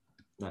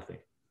 nothing.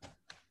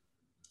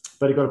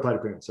 But he got a plate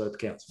appearance, so it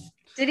counts.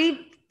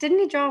 Didn't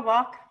he draw a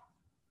walk?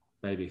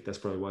 Maybe. That's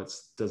probably why it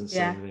doesn't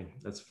say anything.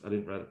 I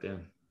didn't write it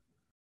down.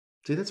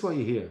 See, that's why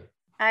you're here.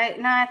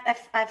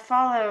 I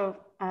follow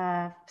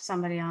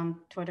somebody on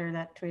Twitter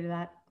that tweeted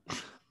that.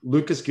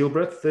 Lucas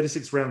Gilbreth,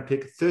 36th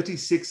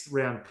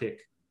round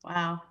pick.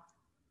 Wow.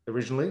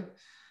 Originally,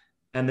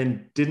 and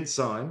then didn't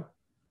sign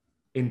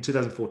in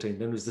 2014.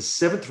 Then it was the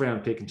 7th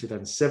round pick in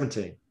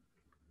 2017.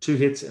 2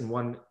 hits and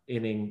 1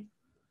 inning.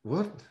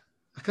 What?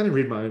 I can't even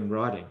read my own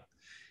writing.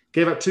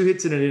 Gave up 2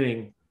 hits in an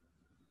inning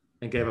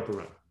and gave up a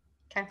run.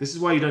 Okay. This is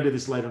why you don't do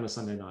this late on a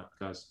Sunday night,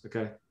 guys.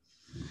 Okay.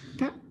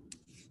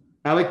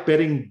 Alec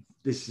Betting.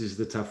 This is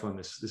the tough one.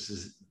 This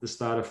is the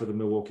starter for the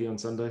Milwaukee on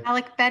Sunday.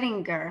 Alec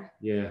Bettinger.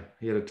 Yeah,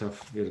 he had a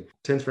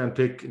 10th round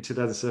pick in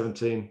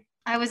 2017.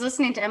 I was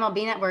listening to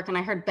MLB Network and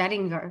I heard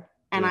Bettinger,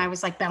 and I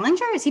was like,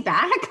 Bellinger, is he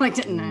back?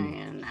 Like,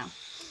 no.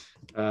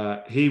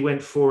 He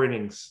went 4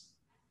 innings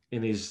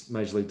in his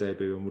major league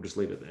debut, and we'll just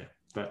leave it there.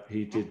 But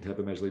he did have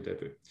a major league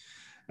debut.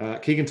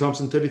 Keegan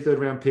Thompson, 33rd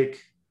round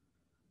pick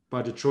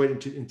by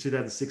Detroit in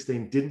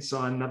 2016, didn't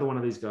sign. Another one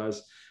of these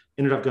guys.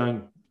 Ended up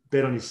going,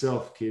 bet on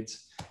yourself,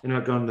 kids. Ended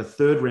up going in the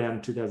 3rd round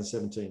in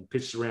 2017.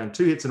 Pitched around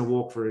 2 hits and a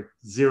walk for a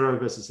 0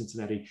 versus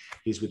Cincinnati.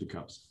 He's with the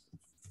Cubs.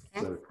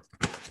 Okay. So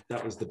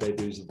that was the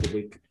debuts of the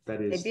week.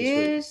 That is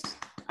debuts.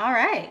 All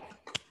right.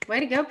 Way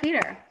to go,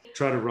 Peter.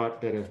 Try to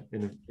write better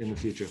in the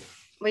future.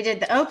 We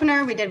did the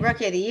opener. We did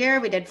Rookie of the Year.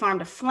 We did Farm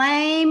to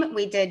Flame.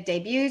 We did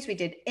debuts. We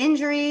did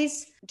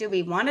injuries. Do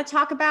we want to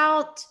talk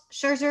about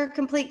Scherzer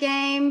complete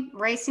game,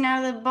 racing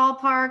out of the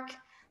ballpark?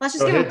 Let's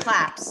just give him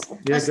claps. Yeah,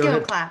 Let's give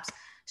him claps.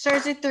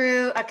 Scherzer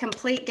threw a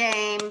complete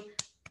game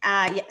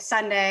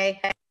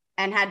Sunday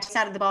and had to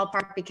out of the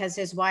ballpark because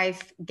his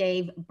wife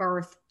gave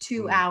birth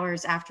 2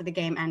 hours after the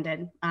game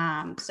ended.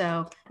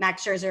 So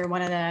Max Scherzer,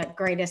 one of the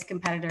greatest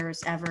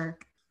competitors ever,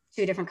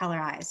 2 different color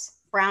eyes,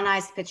 brown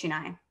eyes, pitching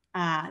eye.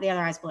 The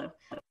other eye's blue.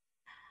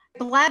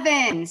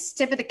 Blevins,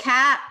 tip of the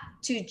cap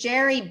to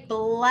Jerry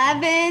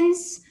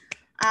Blevins.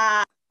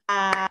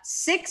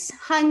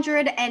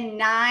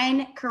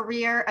 609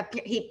 career,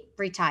 he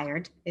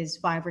retired is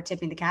why we're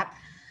tipping the cap.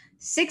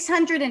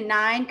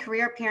 609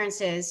 career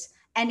appearances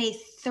and a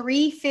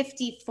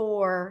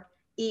 3.54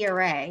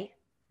 ERA.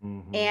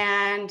 Mm-hmm.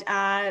 And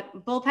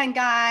bullpen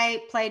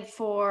guy, played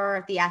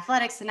for the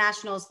Athletics, the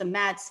Nationals, the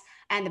Mets,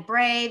 and the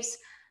Braves.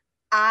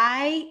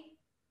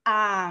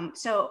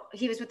 So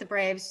he was with the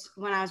Braves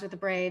when I was with the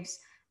Braves,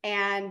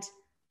 and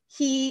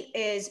he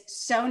is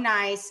so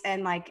nice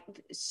and like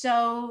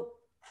so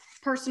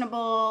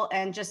personable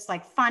and just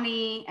like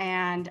funny.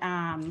 And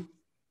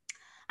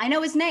I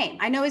know his name.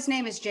 I know his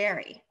name is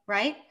Jerry,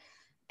 right?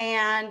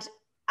 And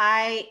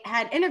I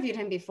had interviewed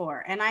him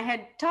before, and I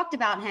had talked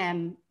about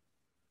him,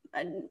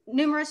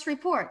 numerous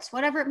reports,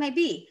 whatever it may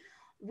be.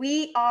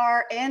 We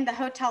are in the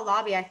hotel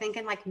lobby, I think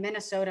in like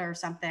Minnesota or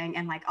something.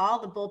 And like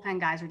all the bullpen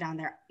guys are down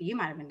there. You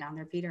might've been down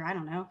there, Peter. I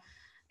don't know.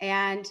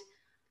 And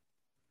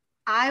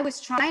I was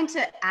trying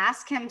to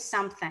ask him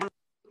something,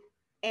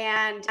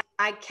 and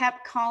I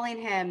kept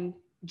calling him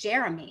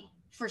Jeremy.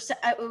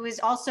 It was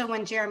also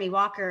when Jeremy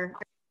Walker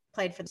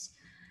played for this.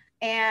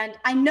 And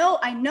I know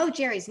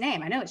Jerry's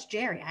name. I know it's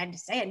Jerry. I had to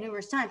say it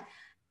numerous times.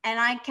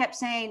 And I kept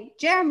saying,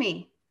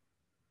 Jeremy.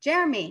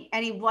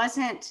 And he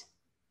wasn't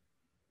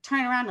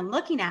turning around and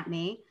looking at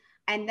me.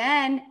 And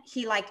then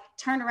he like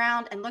turned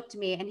around and looked at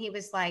me, and he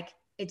was like,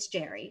 it's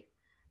Jerry.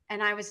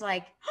 And I was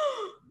like,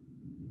 oh,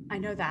 I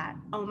know that.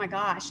 Oh my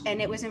gosh.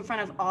 And it was in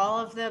front of all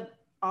of the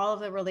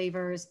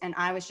relievers. And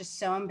I was just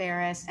so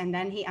embarrassed. And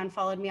then he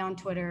unfollowed me on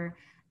Twitter,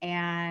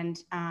 and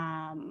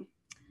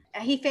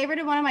he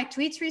favorited one of my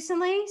tweets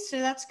recently. So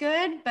that's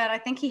good. But I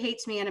think he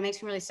hates me, and it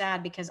makes me really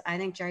sad because I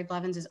think Jerry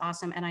Blevins is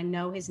awesome, and I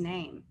know his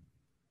name.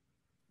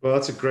 Well,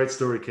 that's a great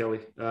story,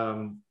 Kelly.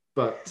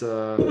 But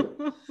I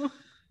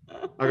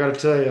got to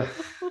tell you.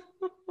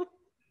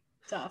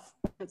 Tough.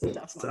 That's a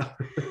tough one.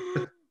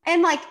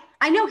 And like,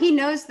 I know he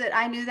knows that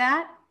I knew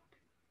that.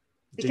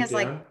 Because deep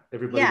down, like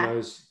everybody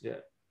knows. Yeah.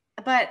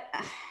 But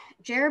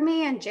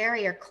Jeremy and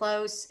Jerry are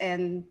close.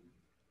 And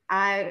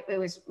it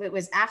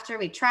was after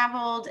we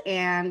traveled,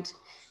 and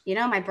you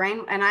know, my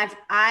brain, and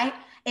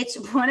it's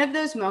one of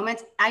those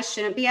moments I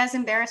shouldn't be as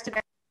embarrassed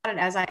about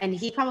it and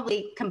he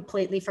probably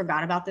completely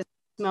forgot about this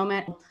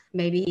moment.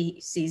 Maybe he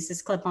sees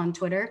this clip on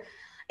Twitter.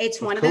 It's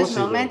one of those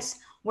moments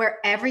where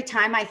every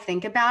time I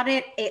think about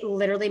it, it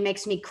literally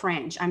makes me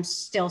cringe. I'm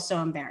still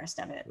so embarrassed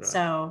of it. Right.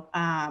 So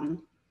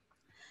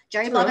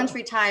Jerry Blevins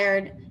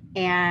retired,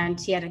 and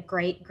he had a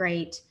great,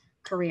 great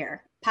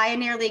career.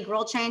 Pioneer League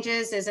rule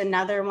changes is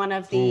another one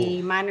of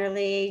the minor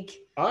league.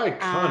 I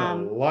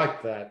kind of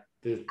like that.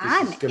 This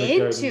I'm is going to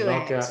go into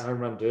knockout home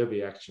run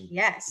derby action.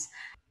 Yes.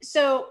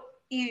 So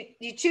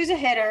you choose a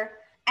hitter,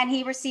 and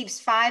he receives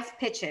 5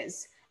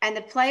 pitches. And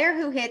the player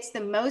who hits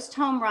the most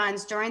home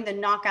runs during the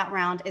knockout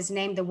round is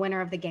named the winner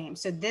of the game.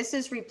 So this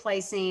is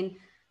replacing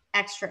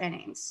extra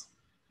innings.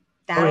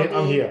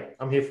 I'm here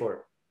for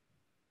it.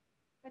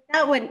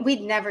 But we'd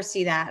never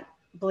see that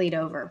bleed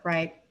over,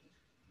 right?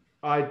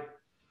 I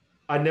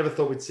never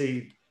thought we'd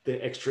see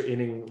the extra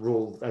inning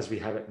rule as we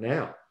have it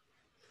now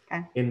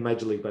in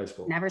Major League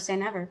Baseball. Never say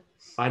never.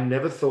 I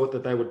never thought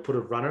that they would put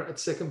a runner at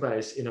second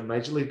base in a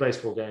Major League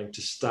Baseball game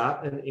to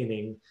start an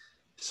inning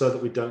so that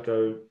we don't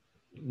go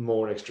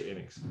more extra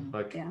innings.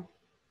 I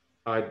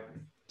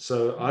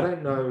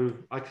don't know.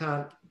 I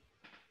can't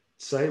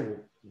say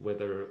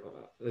whether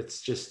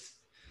it's just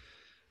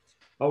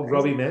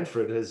Robbie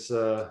Manfred has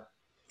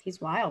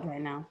he's wild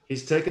right now.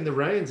 He's taken the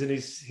reins, and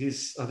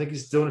he's I think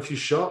he's doing a few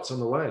shots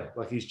on the way.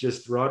 Like he's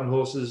just riding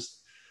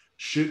horses,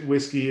 shooting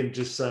whiskey and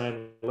just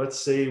saying,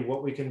 let's see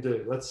what we can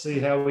do. Let's see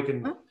how we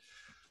can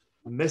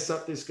mess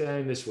up this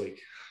game this week.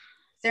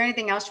 Is there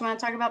anything else you want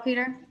to talk about,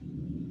 Peter?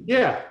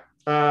 Yeah.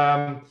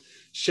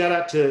 Shout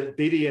out to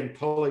Beattie and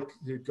Pollock,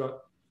 who got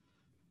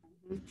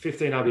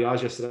 15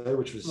 RBIs yesterday,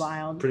 which was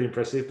wild, pretty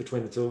impressive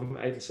between the two of them,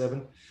 8 and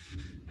 7.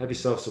 Have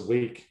yourselves a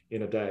week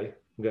in a day.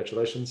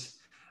 Congratulations.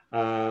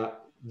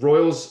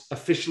 Royals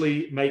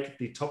officially make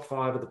the top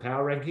 5 of the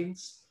power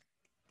rankings.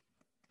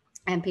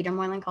 And Peter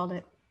Moylan called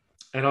it.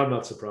 And I'm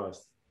not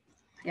surprised.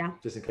 Yeah.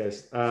 Just in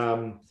case.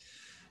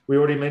 We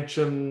already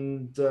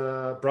mentioned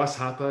Bryce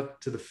Harper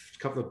took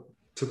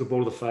the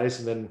ball to the face.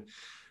 And then,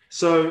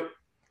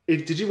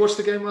 did you watch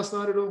the game last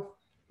night at all?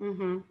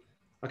 Mm-hmm.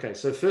 Okay,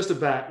 so first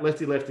at bat,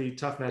 lefty,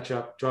 tough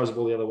matchup, drives the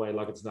ball the other way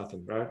like it's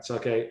nothing, right? So,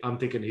 okay, I'm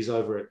thinking he's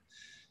over it.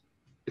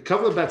 A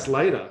couple of bats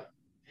later,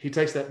 he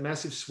takes that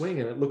massive swing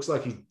and it looks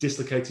like he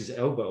dislocates his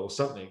elbow or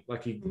something.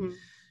 Like he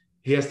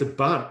has to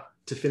bunt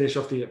to finish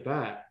off the at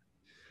bat.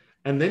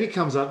 And then he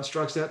comes up and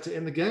strikes out to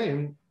end the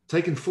game,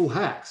 taking full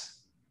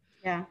hacks.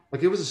 Yeah.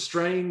 Like it was a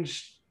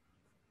strange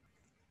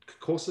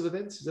course of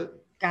events. Is that?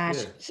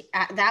 Gosh,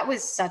 that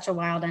was such a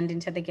wild ending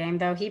to the game,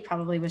 though. He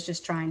probably was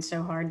just trying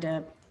so hard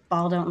to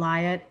ball don't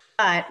lie it.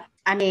 But,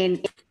 I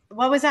mean,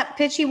 what was that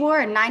pitch he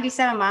wore? A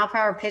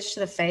 97-mile-per-hour pitch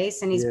to the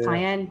face, and he's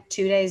playing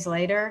 2 days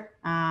later.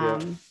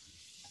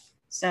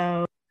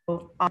 So,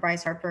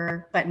 Bryce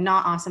Harper, but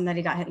not awesome that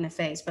he got hit in the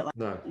face, but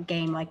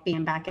game, like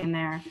being back in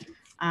there.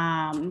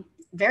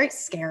 Very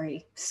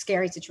scary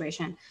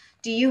situation.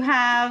 Do you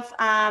have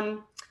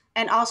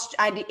and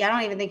I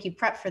don't even think you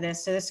prepped for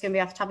this, so this is going to be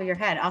off the top of your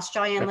head.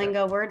 Australian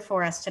lingo word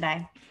for us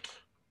today.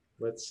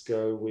 Let's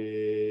go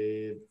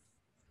with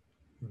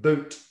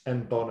boot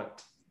and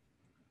bonnet.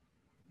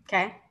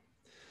 Okay.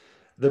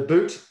 The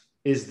boot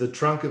is the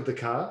trunk of the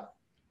car.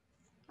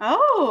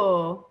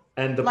 Oh.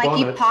 And the bonnet. Like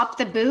you pop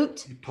the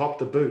boot? You pop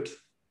the boot.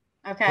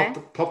 Okay.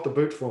 Pop the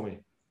boot for me.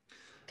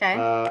 Okay.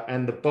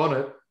 And the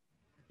bonnet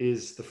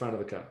is the front of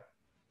the car.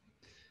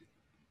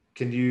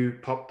 Can you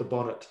pop the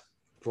bonnet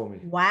for me?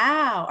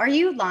 Wow. Are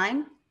you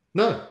lying?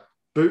 No.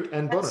 Boot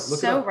and bonnet. That's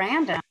Look so it up.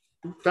 random.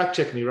 Fact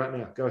check me right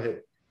now. Go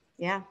ahead.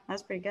 Yeah,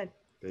 that's pretty good.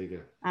 There you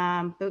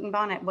go. Boot and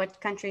bonnet. What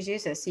countries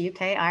use this? The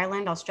UK,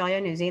 Ireland, Australia,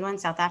 New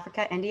Zealand, South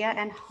Africa, India,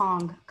 and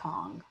Hong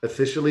Kong.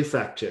 Officially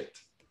fact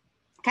checked.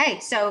 Okay,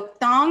 so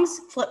thongs,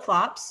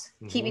 flip-flops,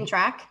 keeping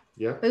track.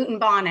 Yeah. Boot and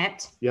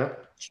bonnet. Yeah.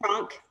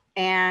 Trunk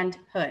and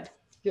hood.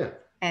 Yeah.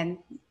 And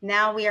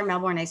now we are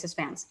Melbourne Aces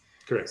fans.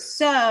 Correct.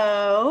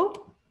 So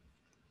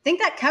I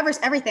think that covers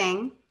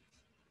everything,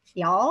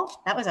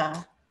 y'all. That was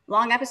a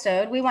long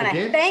episode. We want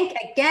to thank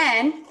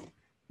again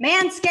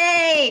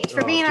Manscaped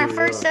for being our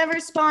first ever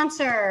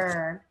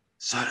sponsor.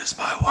 So does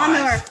my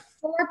wife.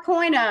 Lawnmower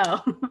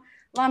 4.0.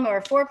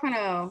 Lawnmower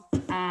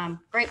 4.0.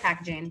 Great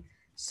packaging.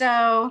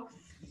 So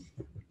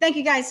thank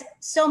you guys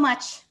so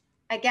much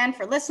again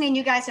for listening.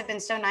 You guys have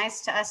been so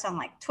nice to us on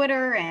like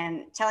Twitter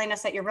and telling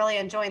us that you're really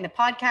enjoying the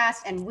podcast,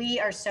 and we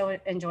are so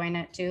enjoying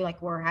it too.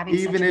 Like we're having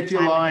even if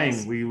you're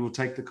lying, we will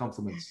take the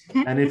compliments.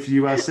 And if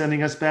you are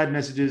sending us bad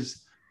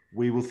messages,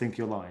 we will think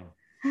you're lying.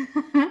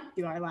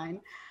 You are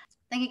lying.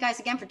 Thank you guys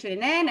again for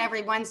tuning in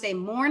every Wednesday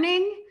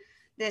morning.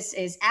 This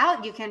is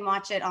out. You can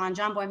watch it on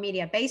John Boy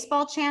Media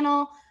Baseball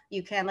channel.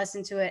 You can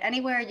listen to it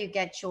anywhere you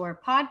get your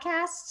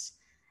podcasts,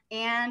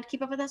 and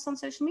keep up with us on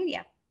social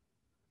media.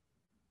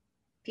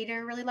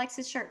 Peter really likes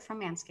his shirt from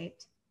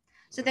Manscaped.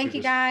 So thank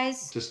you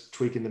guys. Just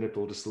tweaking the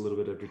nipple just a little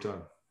bit every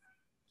time.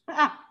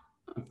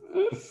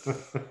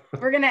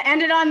 We're going to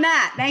end it on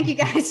that. Thank you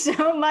guys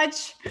so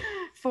much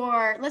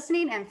for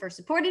listening and for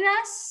supporting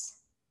us.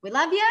 We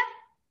love you.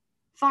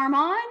 Farm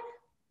on.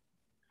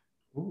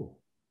 Ooh,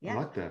 yeah. I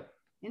like that.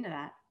 Into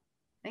that.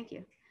 Thank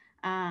you.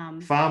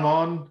 Farm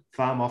on,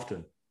 farm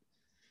often.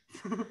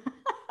 I'm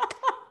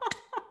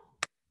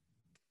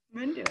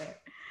into it.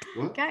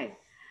 What? Okay.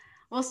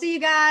 We'll see you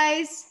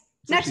guys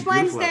next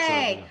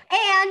Wednesday.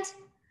 And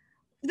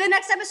the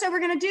next episode we're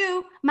going to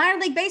do, minor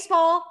league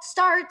baseball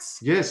starts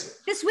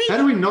this week. How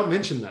do we not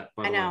mention that,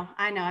 by the way?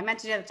 I know. I meant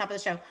to do it at the top of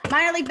the show.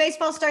 Minor league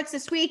baseball starts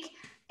this week,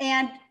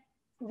 and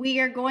we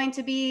are going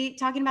to be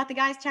talking about the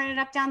guys tearing it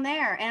up down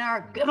there in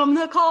our Give 'em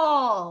the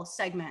Call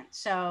segment.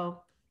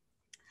 So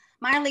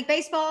minor league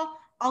baseball,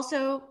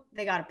 also,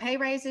 they got a pay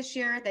raise this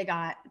year. They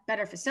got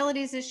better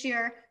facilities this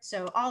year.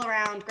 So all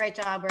around, great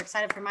job. We're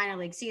excited for minor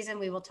league season.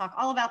 We will talk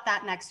all about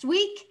that next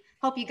week.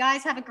 Hope you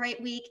guys have a great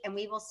week, and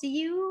we will see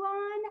you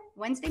on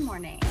Wednesday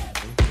morning.